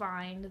 like,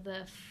 find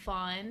the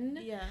fun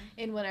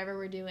in whatever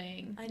we're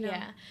doing. I know.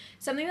 Yeah.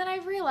 Something that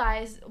I've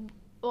realized,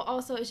 well,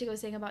 also Ishika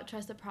was saying about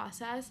trust the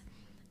process.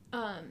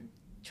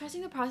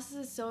 Trusting the process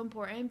is so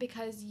important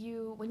because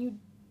when you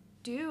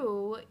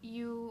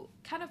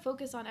kind of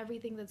focus on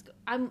everything that's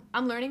I'm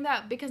learning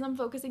that because I'm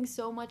focusing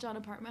so much on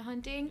apartment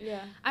hunting,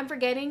 I'm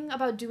forgetting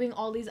about doing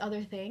all these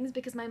other things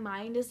because my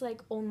mind is,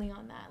 like, only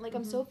on that. Like,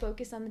 I'm so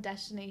focused on the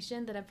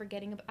destination that I'm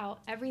forgetting about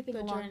everything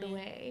along the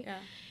way.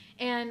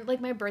 And, like,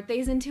 my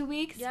birthday's in 2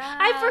 weeks.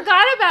 I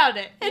forgot about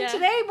it. And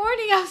today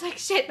morning I was like,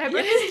 shit, my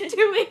birthday's in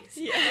 2 weeks.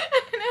 And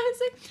I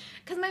was like,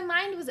 because my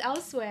mind was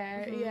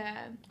elsewhere.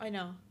 I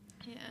know.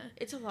 Yeah.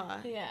 It's a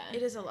lot. Yeah.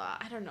 It is a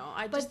lot. I don't know.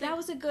 But that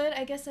was a good,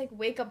 I guess, like,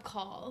 wake-up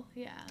call.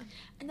 Yeah.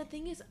 And the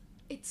thing is,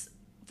 it's,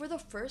 for the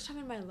first time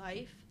in my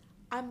life,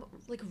 I'm,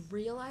 like,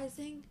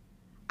 realizing,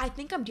 I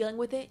think I'm dealing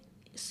with it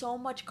so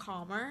much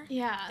calmer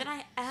than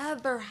I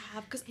ever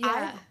have. Because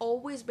I've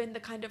always been the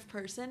kind of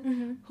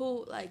person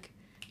who, like,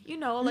 you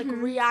know, like,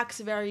 reacts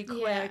very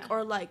quick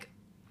or, like,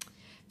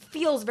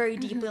 feels very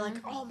deeply, like,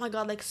 oh, my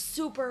God, like,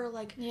 super,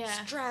 like,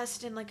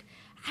 stressed and, like,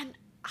 and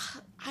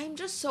I'm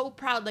just so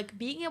proud. Like,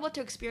 being able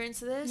to experience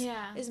this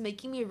is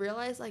making me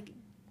realize, like,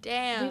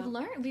 damn.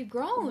 We've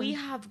grown. We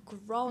have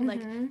grown.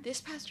 Like,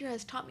 this past year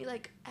has taught me,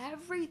 like,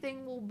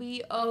 everything will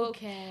be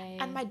okay.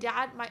 And my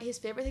dad, his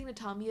favorite thing to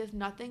tell me is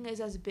nothing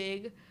is as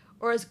big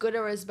or as good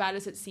or as bad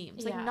as it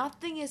seems. Like,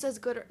 nothing is as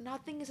good or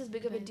nothing is as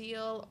big of a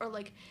deal, or,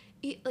 like,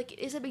 it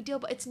is a big deal,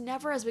 but it's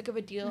never as big of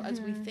a deal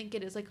as we think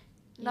it is. Like,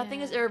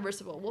 nothing is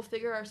irreversible. We'll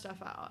figure our stuff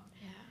out.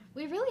 Yeah.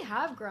 We really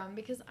have grown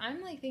because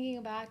I'm, like,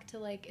 thinking back to,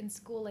 like, in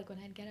school, like, when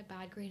I'd get a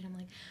bad grade, I'm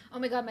like, oh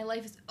my God, my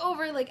life is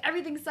over, like,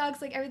 everything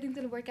sucks, like, everything's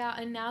gonna work out.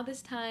 And now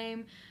this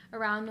time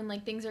around when,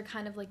 like, things are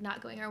kind of, like,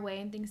 not going our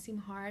way and things seem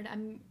hard,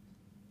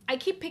 I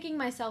keep picking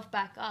myself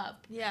back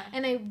up. Yeah.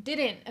 And I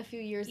didn't a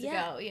few years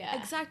ago. Yeah.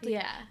 Exactly.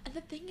 Yeah. And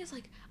the thing is,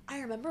 like, I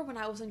remember when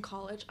I was in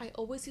college, I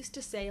always used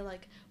to say,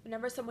 like,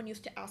 whenever someone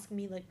used to ask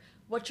me, like,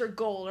 what's your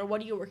goal or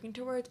what are you working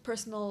towards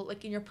personal,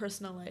 like, in your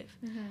personal life,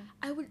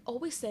 I would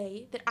always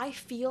say that I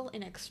feel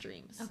in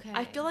extremes. Okay.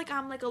 I feel like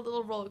I'm, like, a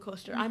little roller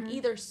coaster. I'm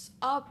either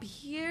up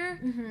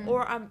here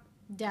or I'm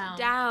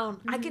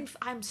down.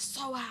 I'm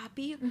so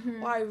happy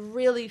or I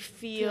really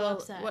feel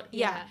upset.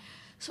 Yeah.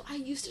 So I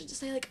used to just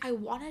say, like, I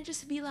want to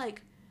just be,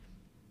 like,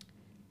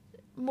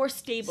 more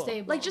stable.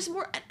 Like, just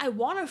more, I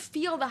want to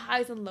feel the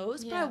highs and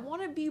lows, but I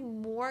want to be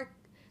more,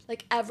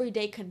 like,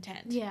 everyday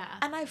content. Yeah.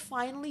 And I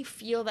finally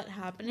feel that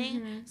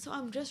happening. So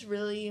I'm just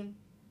really,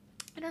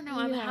 I don't know,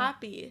 I'm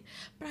happy.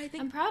 But I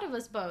think I'm proud of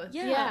us both.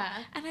 Yeah.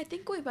 And I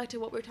think going back to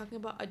what we were talking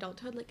about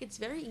adulthood, like, it's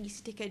very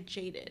easy to get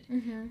jaded.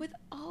 With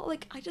all,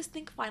 like, I just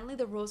think finally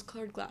the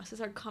rose-colored glasses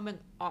are coming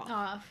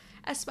off.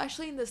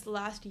 Especially in this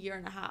last year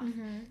and a half.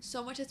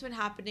 So much has been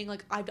happening.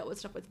 Like, I've dealt with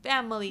stuff with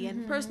family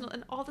and personal,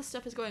 and all this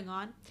stuff is going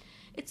on.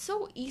 It's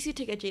so easy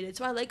to get jaded.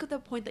 So I like the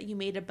point that you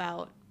made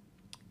about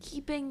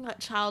keeping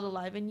that child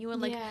alive in you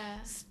and, like,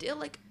 still,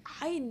 like,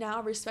 I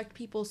now respect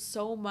people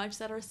so much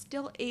that are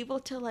still able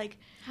to, like,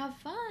 have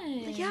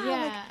fun. Yeah.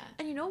 Like,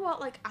 and you know what?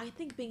 Like, I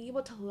think being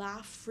able to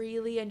laugh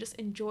freely and just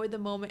enjoy the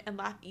moment and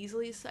laugh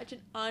easily is such an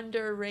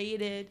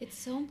underrated. It's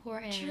so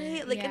important.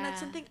 Trait. Like, and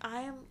that's something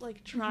I am,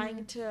 like,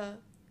 trying to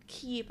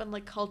keep and,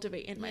 like,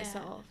 cultivate in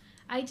myself.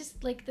 I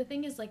just, like, the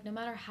thing is, like, no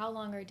matter how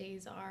long our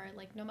days are,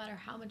 like, no matter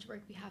how much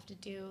work we have to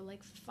do,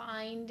 like,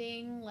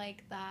 finding,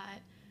 like, that,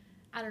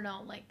 I don't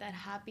know, like, that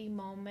happy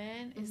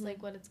moment is,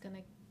 like, what's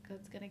gonna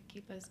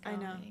keep us going. I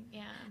know.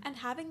 Yeah. And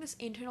having this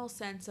internal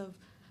sense of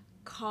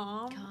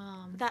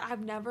calm that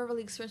I've never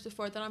really experienced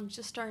before, that I'm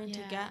just starting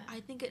to get, I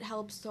think it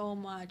helps so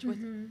much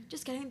with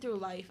just getting through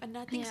life. And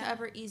nothing's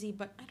ever easy,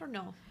 but I don't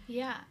know.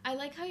 Yeah. I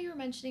like how you were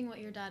mentioning what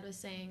your dad was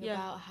saying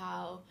about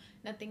how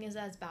nothing is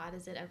as bad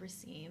as it ever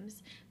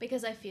seems,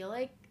 because I feel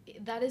like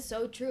that is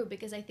so true,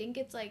 because I think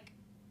it's, like,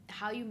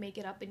 how you make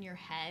it up in your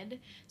head.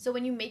 So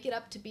when you make it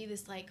up to be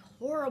this, like,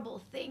 horrible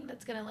thing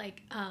that's gonna,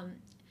 like,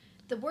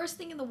 the worst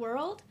thing in the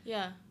world,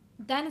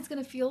 then it's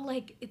gonna feel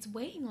like it's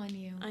weighing on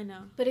you. I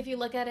know. But if you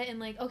look at it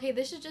and, like, okay,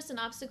 this is just an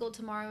obstacle,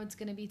 tomorrow it's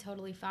gonna be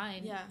totally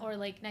fine. Yeah. Or,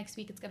 like, next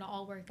week it's gonna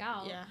all work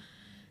out. Yeah.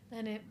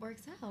 Then it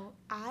works out.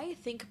 I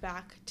think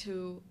back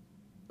to,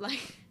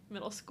 like,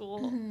 middle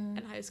school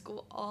and high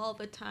school all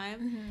the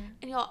time.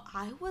 And, y'all,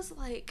 I was,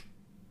 like,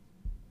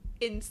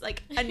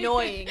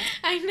 annoying.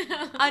 I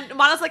know. And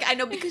Mana's like, I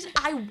know, because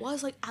I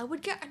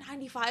would get a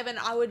 95 and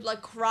I would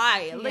like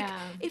cry. Like,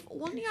 if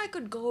only I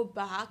could go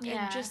back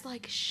and just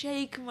like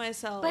shake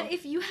myself. But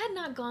if you had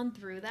not gone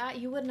through that,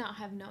 you would not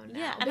have known now.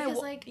 Yeah,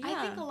 because I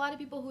think a lot of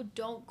people who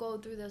don't go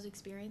through those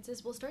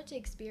experiences will start to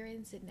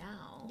experience it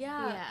now.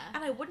 Yeah.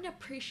 And I wouldn't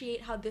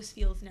appreciate how this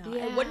feels now.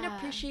 I wouldn't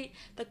appreciate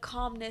the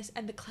calmness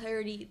and the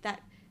clarity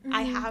that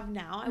I have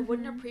now. I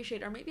wouldn't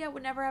appreciate, or maybe I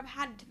would never have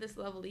had to this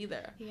level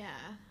either. Yeah.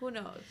 Who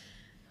knows?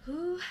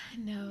 Who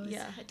knows?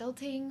 Yeah.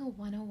 Adulting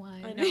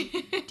 101. I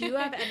know. Do you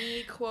have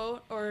any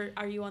quote, or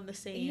are you on the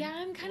same? Yeah,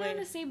 I'm kind of on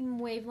the same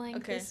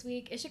wavelength this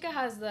week. Ishika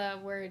has the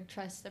word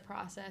 "trust the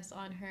process"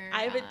 on her.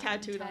 I have it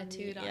tattooed on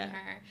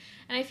her,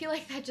 and I feel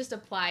like that just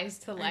applies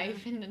to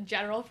life in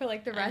general for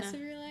like the rest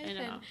of your life. I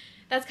know. And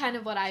that's kind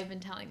of what I've been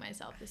telling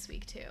myself this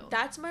week too.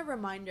 That's my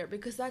reminder,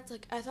 because that's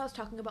like, as I was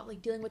talking about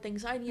like dealing with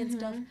anxiety and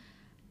stuff.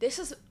 This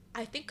is,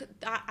 I think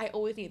that I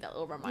always need that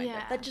little reminder.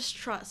 That just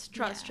trust.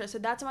 So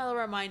that's my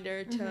little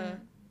reminder to keep doing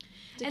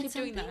that. And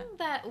something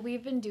that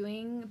we've been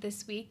doing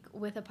this week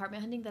with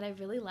apartment hunting that I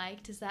really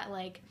liked is that,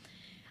 like,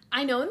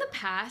 I know in the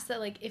past that,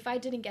 like, if I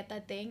didn't get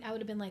that thing, I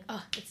would have been like,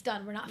 oh, it's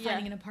done. We're not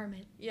finding an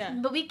apartment. Yeah.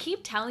 But we keep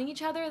telling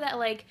each other that,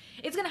 like,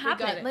 it's going to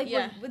happen. Like,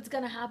 it's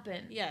going to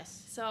happen.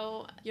 Yes.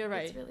 So, you're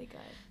right. It's really good.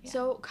 Yeah.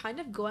 So, kind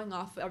of going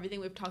off of everything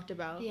we've talked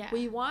about,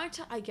 we want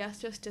to, I guess,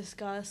 just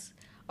discuss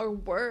our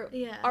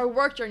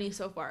work journey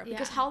so far,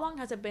 because how long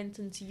has it been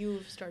since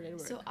you've started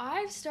work? So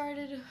I've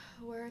started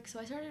work,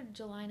 I started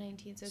July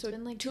 19th, so it's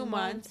been like 2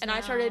 months and now.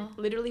 I started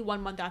literally 1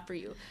 month after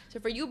you.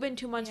 So for you been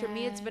 2 months, for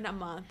me it's been a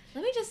month.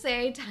 Let me just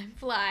say, time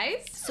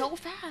flies so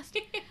fast.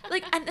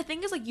 Like, and the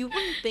thing is, like, you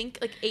wouldn't think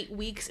like 8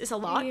 weeks is a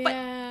lot, but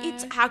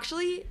it's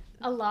actually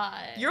a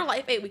lot. Your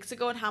life 8 weeks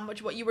ago and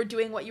what you were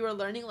doing, what you were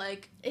learning,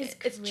 like,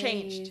 it's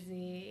changed.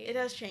 It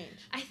has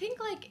changed. I think,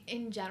 like,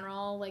 in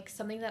general, like,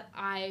 something that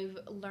I've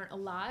learned a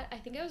lot, I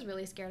think I was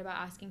really scared about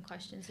asking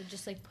questions and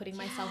just, like, putting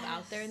myself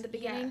out there in the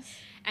beginning.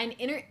 And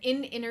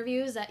in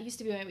interviews, that used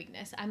to be my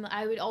weakness.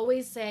 I would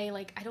always say,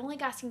 like, I don't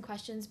like asking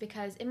questions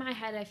because in my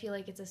head I feel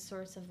like it's a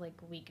source of, like,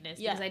 weakness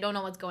because I don't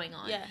know what's going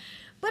on. Yeah.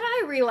 But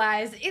I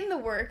realized in the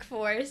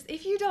workforce,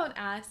 if you don't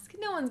ask,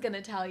 no one's going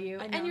to tell you.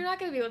 And you're not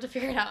going to be able to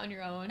figure it out on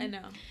your own. I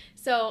know.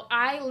 So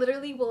I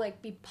literally will,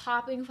 like, be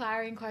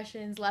firing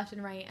questions left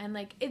and right. And,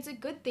 like, it's a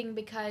good thing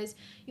because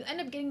you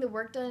end up getting the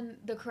work done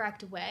the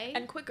correct way.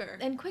 And quicker.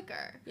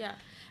 Yeah.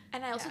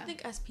 And I also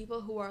think as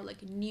people who are,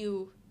 like,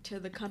 new to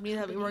the company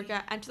that we work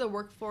at and to the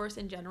workforce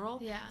in general,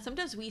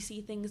 sometimes we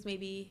see things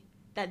maybe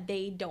that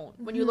they don't.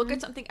 When you look at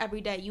something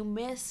every day, you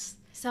miss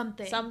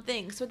something.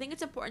 So I think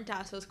it's important to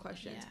ask those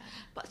questions. Yeah.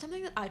 But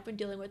something that I've been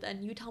dealing with,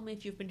 and you tell me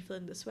if you've been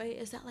feeling this way,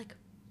 is that, like,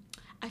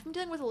 I've been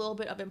dealing with a little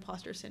bit of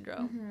imposter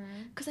syndrome.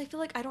 Because I feel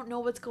like I don't know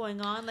what's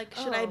going on. Like,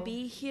 should I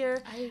be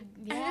here? And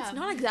it's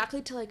not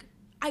exactly to, like,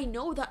 I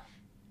know that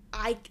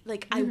I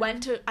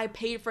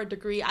paid for a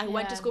degree. I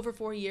went to school for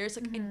 4 years.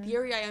 Like, in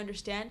theory, I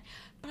understand.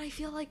 But I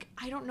feel like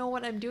I don't know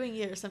what I'm doing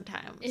here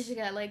sometimes.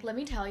 Ishika, like, let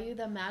me tell you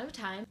the amount of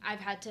time I've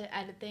had to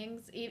edit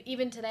things.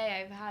 Even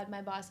today, I've had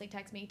my boss, like,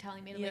 text me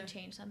telling me to, like,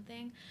 change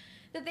something.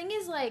 The thing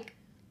is, like,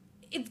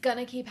 it's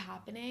gonna keep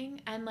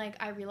happening. And,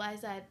 like, I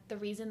realize that the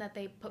reason that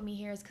they put me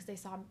here is because they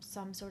saw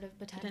some sort of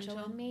potential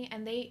in me.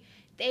 And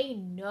they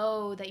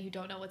know that you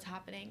don't know what's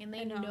happening. And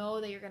they know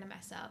that you're gonna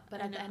mess up.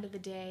 But at the end of the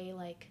day,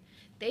 like,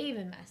 they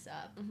even mess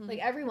up. Like,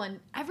 everyone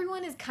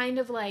is kind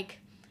of, like,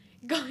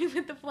 going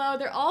with the flow.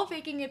 They're all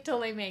faking it till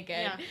they make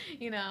it.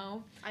 You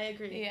know? I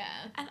agree. Yeah.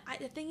 And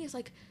the thing is,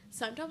 like,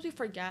 sometimes we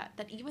forget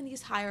that even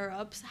these higher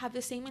ups have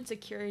the same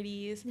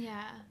insecurities.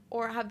 Yeah.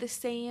 Or have the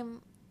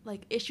same,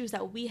 like, issues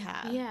that we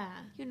have. Yeah.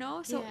 You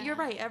know? So you're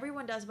right.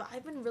 Everyone does. But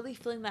I've been really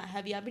feeling that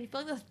heavy. I've been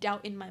feeling this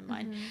doubt in my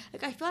mind.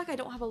 Like, I feel like I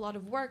don't have a lot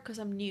of work because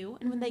I'm new.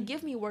 And when they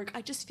give me work,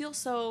 I just feel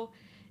so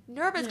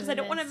nervous because I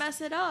don't want to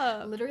mess it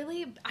up.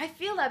 Literally, I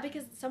feel that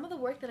because some of the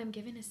work that I'm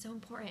given is so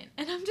important,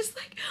 and I'm just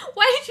like,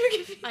 why did you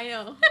give me? I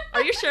know.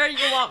 Are you sure you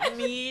want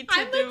me to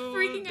I'm, do like,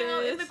 freaking this?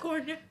 out in the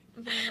corner,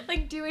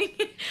 like doing.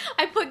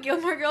 I put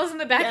Gilmore Girls in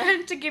the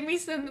background to give me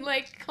some,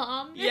 like,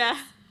 calmness. Yeah.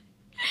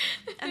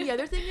 And the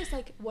other thing is,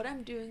 like, what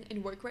I'm doing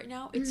in work right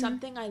now, it's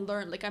something I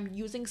learned. Like, I'm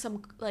using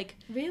some, like,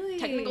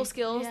 technical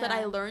skills that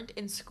I learned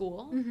in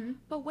school.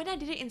 But when I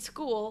did it in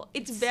school,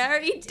 it's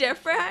very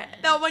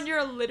different than when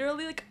you're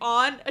literally, like,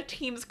 on a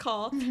Teams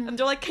call and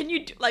they're like, can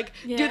you do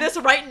this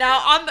right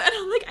now? And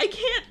I'm like, I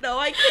can't. No,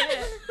 I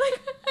can't.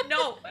 Like,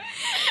 no.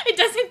 It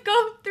doesn't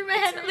go through my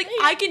head. Like,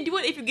 I can do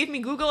it if you give me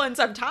Google and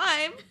some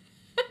time.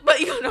 But,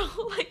 you know,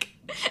 like,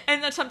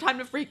 and then some time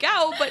to freak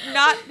out, but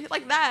not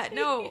like that.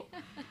 No.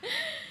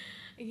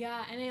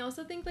 Yeah, and I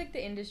also think, like,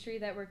 the industry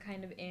that we're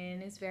kind of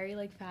in is very,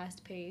 like,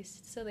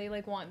 fast-paced, so they,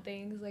 like, want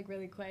things, like,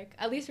 really quick.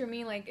 At least for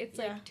me, like, it's,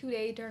 like,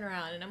 2-day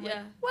turnaround, and I'm like,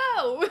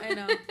 whoa!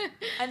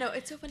 I know.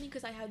 It's so funny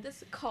because I had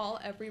this call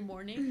every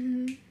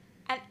morning,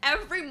 and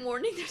every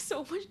morning there's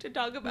so much to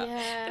talk about.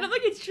 Yeah. And I'm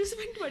like, it's just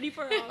been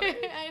 24 hours.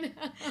 I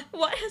know.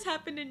 What has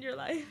happened in your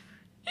life?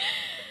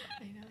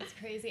 I know, it's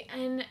crazy.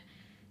 And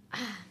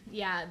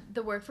Yeah,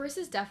 the workforce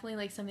is definitely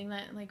like something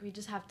that like we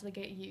just have to like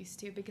get used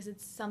to, because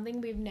it's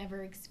something we've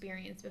never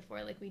experienced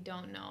before. Like we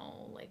don't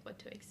know like what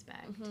to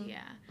expect.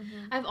 Yeah.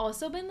 I've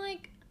also been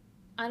like,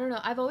 I don't know,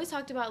 I've always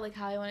talked about like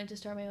how I wanted to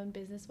start my own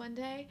business one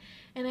day,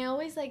 and I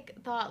always like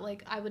thought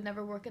like I would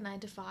never work a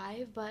 9 to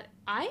 5, but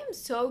I am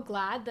so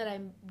glad that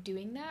I'm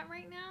doing that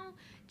right now,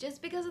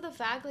 just because of the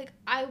fact like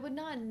I would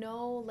not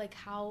know like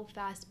how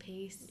fast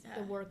paced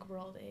the work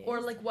world is, or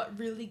like what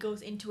really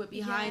goes into it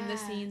behind the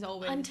scenes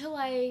always, until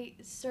I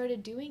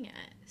started doing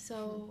it.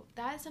 So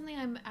that's something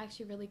I'm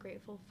actually really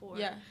grateful for.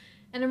 Yeah.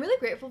 And I'm really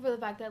grateful for the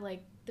fact that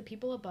like the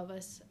people above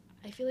us,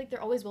 I feel like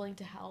they're always willing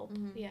to help.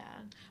 Yeah.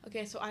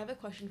 Okay, so I have a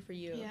question for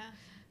you. Yeah.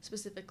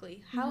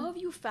 Specifically, how have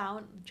you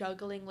found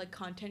juggling like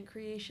content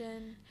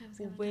creation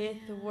with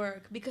the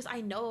work? Because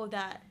I know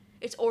that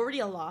it's already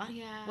a lot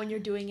when you're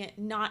doing it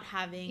not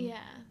having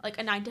like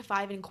a 9 to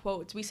 5 in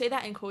quotes. We say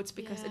that in quotes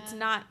because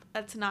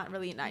that's not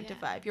really a 9 to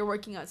 5. You're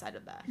working outside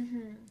of that.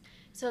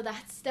 So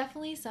that's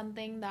definitely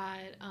something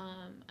that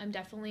I'm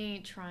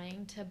definitely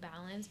trying to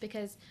balance,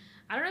 because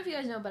I don't know if you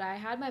guys know, but I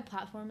had my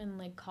platform in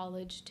like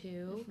college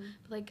too.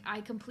 But, like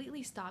I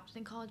completely stopped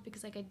in college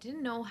because like I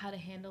didn't know how to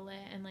handle it,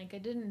 and like I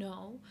didn't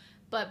know.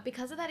 But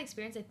because of that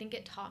experience, I think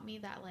it taught me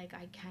that like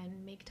I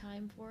can make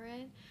time for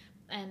it,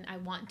 and I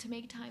want to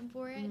make time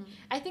for it.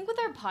 I think with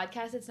our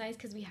podcast, it's nice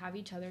because we have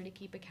each other to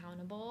keep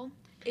accountable.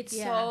 It's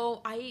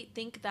so, I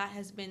think that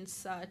has been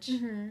such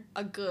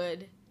a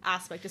good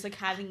aspect, just like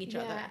having each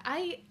other.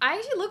 I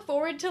actually look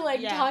forward to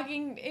like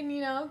talking and,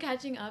 you know,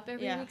 catching up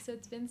every week, so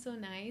it's been so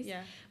nice.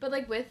 But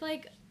like with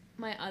like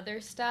my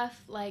other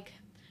stuff, like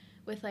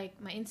with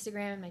like my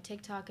Instagram and my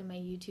TikTok and my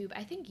YouTube,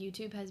 I think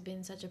YouTube has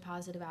been such a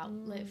positive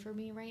outlet for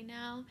me right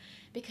now,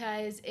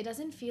 because it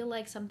doesn't feel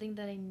like something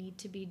that I need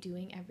to be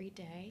doing every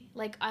day.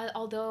 Like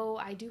although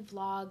I do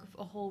vlog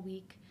a whole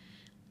week,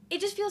 it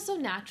just feels so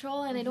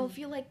natural, and I don't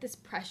feel like this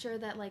pressure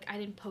that like I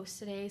didn't post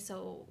today,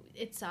 so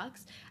it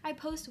sucks. I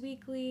post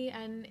weekly,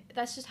 and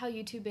that's just how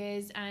YouTube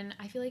is, and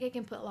I feel like I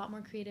can put a lot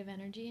more creative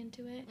energy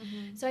into it.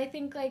 So I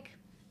think like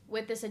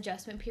with this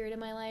adjustment period in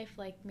my life,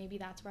 like maybe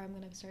that's where I'm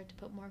gonna start to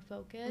put more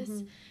focus.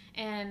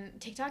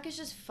 And TikTok is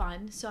just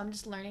fun, so I'm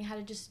just learning how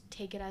to just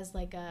take it as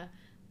like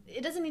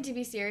it doesn't need to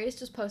be serious,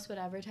 just post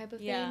whatever type of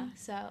thing.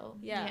 So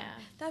yeah,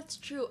 that's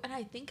true. And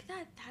I think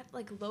that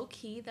like low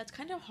key, that's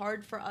kind of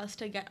hard for us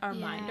to get our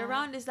mind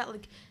around, is that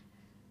like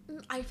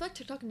I feel like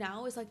TikTok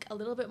now is like a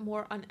little bit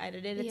more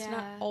unedited. It's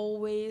not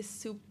always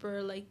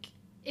super like,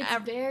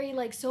 it's very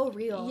like so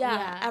real.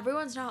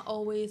 Everyone's not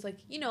always like,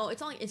 you know,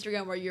 it's not like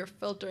Instagram where you're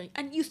filtering,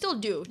 and you still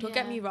do, don't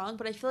get me wrong,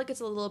 but I feel like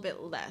it's a little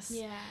bit less.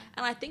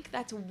 And I think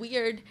that's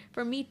weird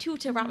for me too,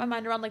 to wrap my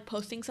mind around like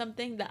posting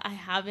something that I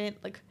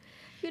haven't like,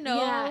 you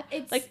know,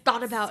 like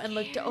thought about and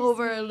looked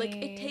over. Like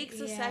it takes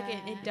a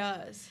second. It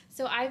does.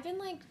 So I've been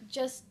like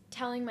just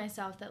telling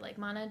myself that like,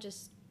 Mana,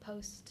 just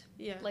post.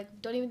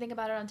 Like don't even think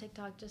about it on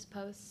TikTok, just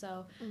post.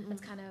 So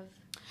that's kind of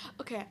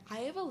okay. I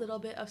have a little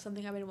bit of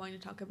something I've been wanting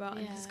to talk about,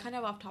 and it's kind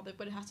of off topic,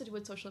 but it has to do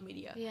with social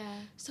media.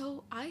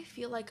 So I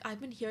feel like I've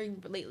been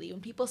hearing lately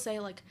when people say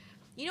like,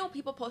 you know,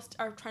 people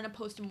are trying to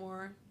post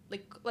more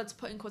like, let's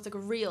put in quotes, like a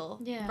real,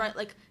 right?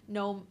 Like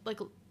no, like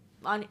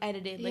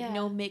unedited, like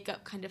no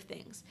makeup kind of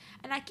things.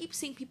 And I keep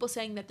seeing people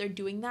saying that they're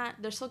doing that.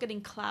 They're still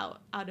getting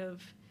clout out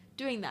of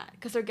doing that,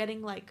 because they're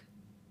getting like,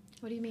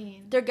 what do you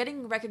mean? They're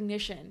getting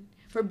recognition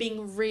for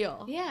being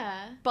real.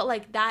 But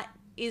like that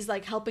is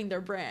like helping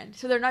their brand.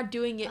 So they're not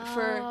doing it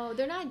for,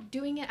 they're not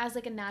doing it as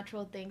like a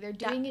natural thing. They're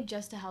doing it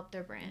just to help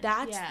their brand.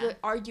 That's the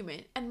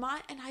argument. And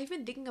I've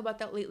been thinking about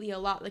that lately a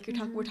lot. Like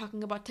we're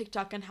talking about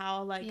TikTok and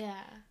how like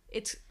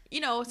it's, you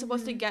know, it's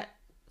supposed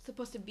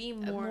to be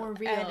more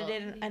real,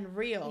 edited and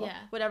real,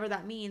 whatever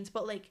that means.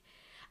 But like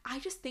I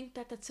just think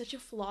that that's such a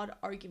flawed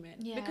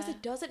argument, because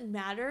it doesn't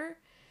matter.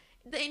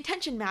 The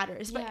intention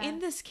matters, but in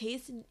this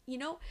case, you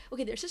know,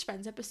 okay, there's this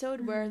Friends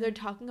episode where they're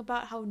talking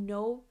about how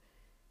no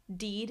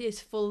deed is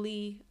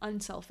fully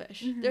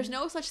unselfish. There's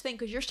no such thing,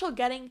 because you're still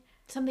getting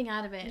something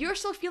out of it. You're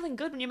still feeling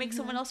good when you make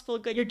someone else feel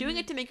good. You're doing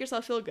it to make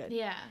yourself feel good.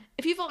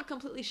 If you felt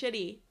completely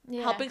shitty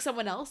helping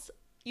someone else,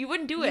 you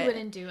wouldn't do it. You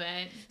wouldn't do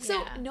it.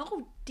 So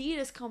no deed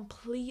is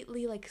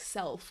completely like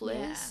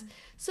selfless.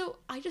 So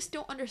I just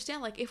don't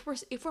understand, like if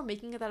we're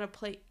making it that a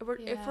place,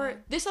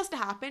 this has to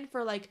happen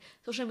for like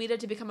social media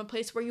to become a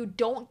place where you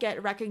don't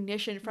get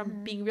recognition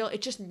from being real.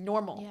 It's just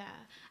normal.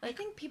 I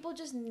think people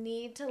just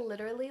need to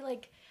literally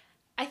like,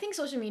 I think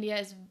social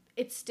media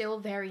it's still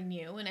very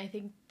new, and I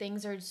think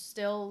things are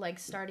still like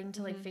starting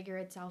to like figure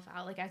itself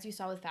out. Like as you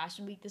saw with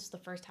Fashion Week, this is the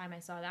first time I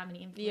saw that many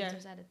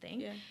influencers at a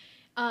thing.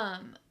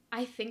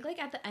 I think like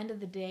at the end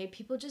of the day,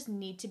 people just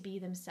need to be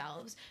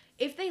themselves.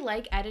 If they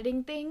like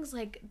editing things,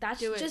 like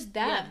that's just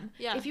them.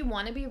 If you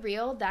want to be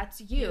real, that's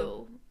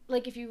you.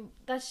 like if you,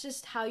 that's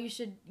just how you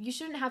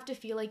shouldn't have to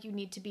feel like you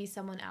need to be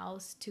someone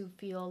else to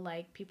feel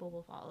like people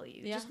will follow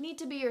you. You just need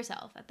to be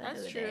yourself at the end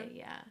of the day.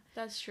 Yeah.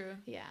 That's true.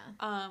 Yeah.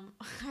 I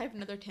have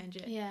another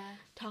tangent. Yeah.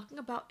 Talking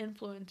about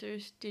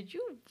influencers, did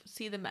you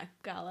see the Met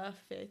Gala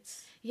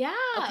fits? Yeah.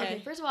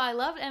 Okay. First of all, I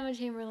loved Emma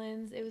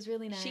Chamberlain's. It was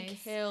really nice. She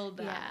killed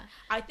that. Yeah.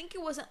 I think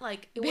it wasn't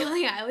like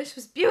Billie Eilish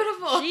was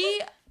beautiful.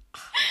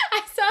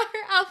 I saw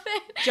her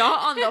outfit.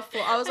 Jaw on the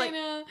floor. I was like, I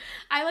know.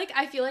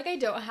 I feel like I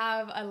don't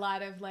have a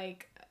lot of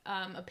like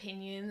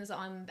opinions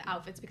on the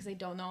outfits because I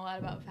don't know a lot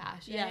about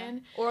fashion. Yeah.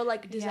 Or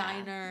like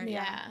designer.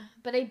 Yeah.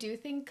 But I do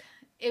think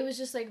it was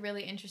just like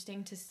really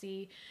interesting to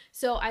see.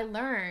 So I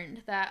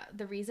learned that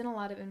the reason a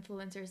lot of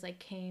influencers like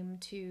came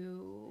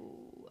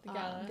to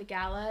the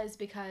gala is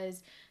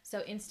because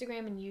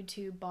Instagram and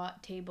YouTube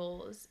bought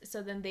tables,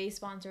 so then they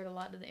sponsored a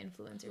lot of the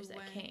influencers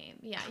that came.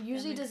 Yeah,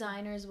 usually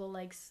designers will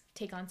like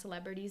take on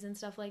celebrities and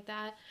stuff like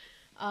that.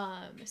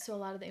 So a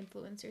lot of the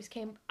influencers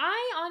came.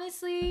 I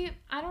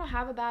don't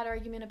have a bad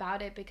argument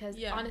about it because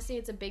honestly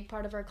it's a big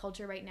part of our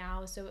culture right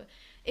now, so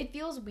it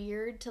feels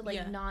weird to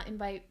like not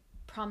invite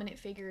prominent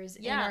figures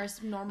in our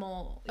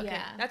normal. Okay,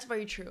 that's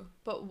very true.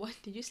 But what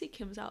did you see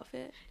Kim's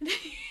outfit?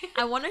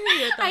 I want to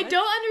hear your thoughts. I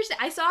don't understand.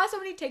 I saw so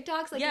many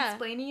TikToks like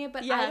explaining it,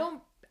 but I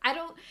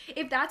don't.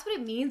 If that's what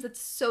it means,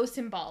 it's so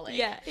symbolic.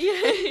 Yeah.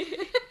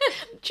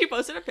 She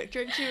posted a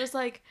picture and she was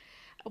like,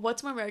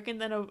 "What's more American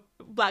than a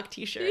black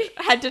T-shirt,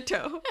 head to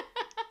toe?"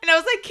 And I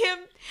was like, Kim,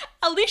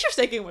 at least you're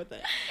sticking with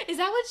it. Is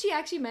that what she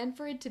actually meant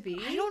for it to be?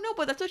 I don't know,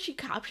 but that's what she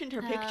captioned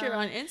her picture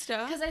on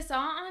Insta. Because I saw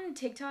on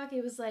TikTok,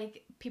 it was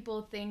like,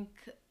 people think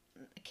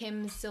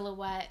Kim's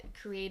silhouette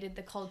created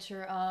the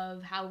culture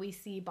of how we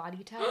see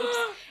body types.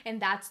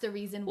 And that's the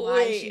reason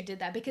why she did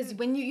that. Because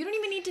when you don't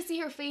even need to see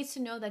her face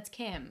to know that's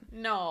Kim.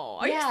 No.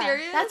 Are you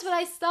serious? That's what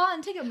I saw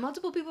on TikTok.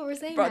 Multiple people were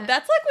saying that.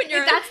 That's like when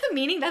you're... If that's the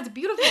meaning, that's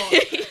beautiful.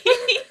 If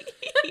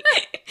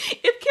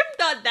Kim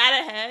thought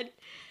that ahead...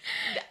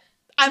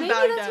 Maybe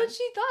that's what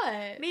she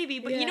thought. Maybe,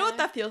 but you know what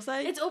that feels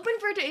like? It's open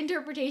for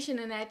interpretation,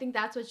 and I think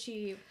that's what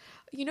she...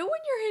 You know when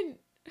you're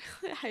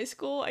in high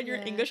school and you're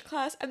in English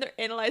class and they're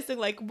analyzing,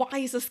 like, why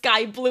is the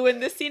sky blue in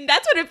this scene?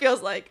 That's what it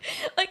feels like.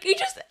 Like, you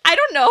just... I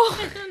don't know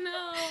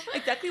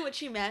exactly what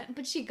she meant.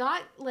 But she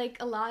got, like,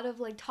 a lot of,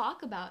 like,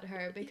 talk about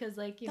her because,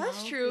 like, you know...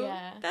 That's true.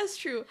 Yeah. That's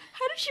true.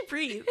 How did she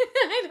breathe?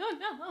 I don't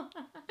know.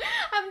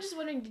 I'm just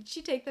wondering, did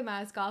she take the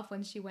mask off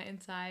when she went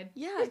inside?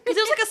 Yeah, because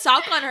there was, like, a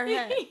sock on her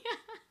head.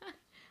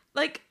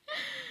 Like,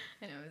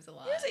 I know, it was a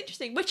lot. It was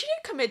interesting, but she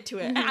did commit to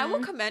it, and I will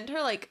commend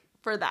her, like,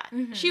 for that.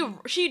 She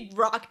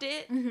rocked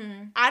it.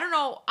 I don't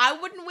know, I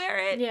wouldn't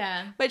wear it,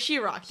 but she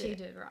rocked it. She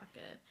did rock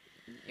it.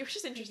 It was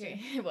just interesting.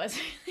 Okay. It was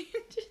really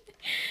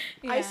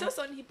interesting. I saw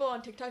some people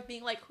on TikTok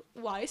being like,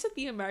 why is the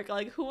theme America?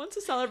 Like, who wants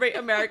to celebrate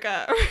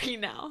America right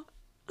now?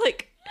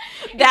 Like,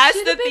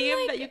 that's the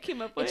theme that you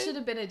came up with? It should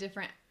have been a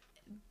different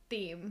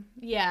theme.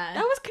 Yeah.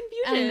 That was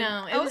confusing. I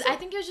know. I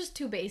think it was just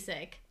too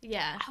basic.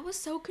 Yeah. I was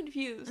so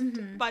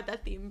confused by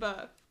that theme,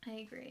 but... I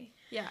agree.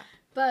 Yeah.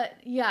 But,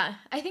 yeah.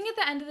 I think at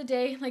the end of the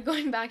day, like,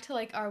 going back to,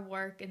 like, our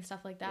work and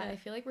stuff like that, I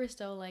feel like we're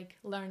still, like,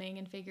 learning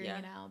and figuring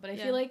it out. But I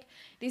feel like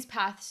these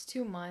past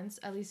 2 months,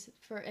 at least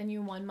for a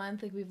new 1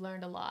 month, like, we've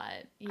learned a lot.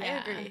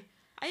 Yeah.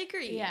 I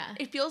agree. Yeah.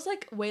 It feels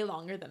like way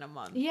longer than a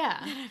month.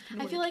 Yeah.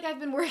 I feel like I've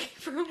been working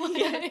for a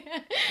while.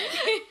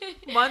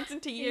 Months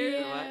into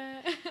years.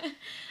 Yeah.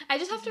 I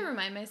just have to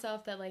remind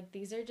myself that, like,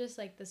 these are just,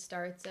 like, the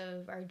starts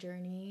of our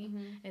journey.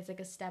 It's, like,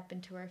 a step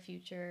into our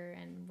future,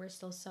 and we're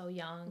still so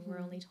young. We're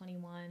only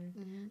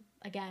 21.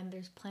 Again,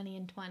 there's plenty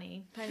in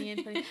 20.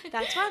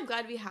 That's why I'm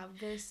glad we have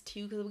this,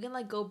 too, because we can,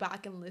 like, go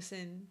back and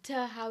listen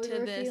to how we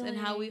were feeling. And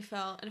how we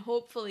felt. And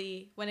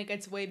hopefully, when it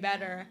gets way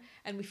better,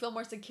 and we feel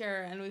more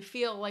secure, and we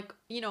feel, like,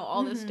 you know,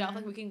 all this stuff,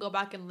 like, we can go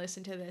back and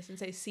listen to this and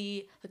say,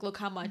 see, like, look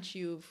how much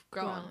you've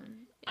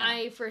grown. Yeah.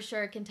 I for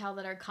sure can tell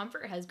that our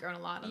comfort has grown a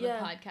lot on the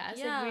podcast.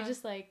 Yeah. Like, we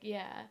just, like,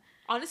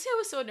 Honestly, I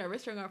was so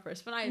nervous during our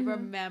first one. I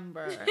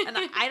remember. And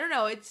I don't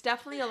know. It's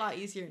definitely a lot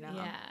easier now.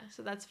 Yeah.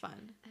 So that's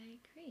fun. I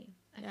agree.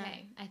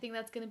 Okay. I think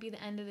that's going to be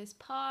the end of this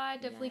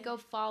pod. Definitely go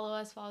follow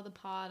us. Follow the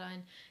pod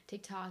on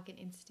TikTok and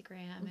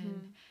Instagram.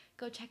 And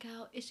go check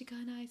out Ishika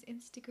and I's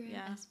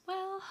Instagram as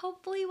well.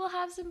 Hopefully we'll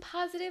have some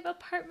positive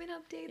apartment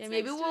updates. Yeah,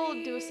 maybe we'll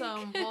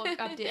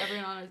update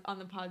everyone on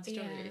the pod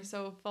story.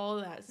 So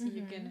follow that so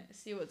you can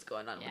see what's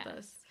going on with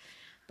us.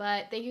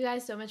 But thank you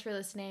guys so much for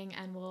listening,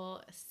 and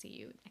we'll see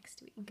you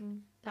next week.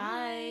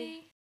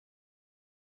 Bye.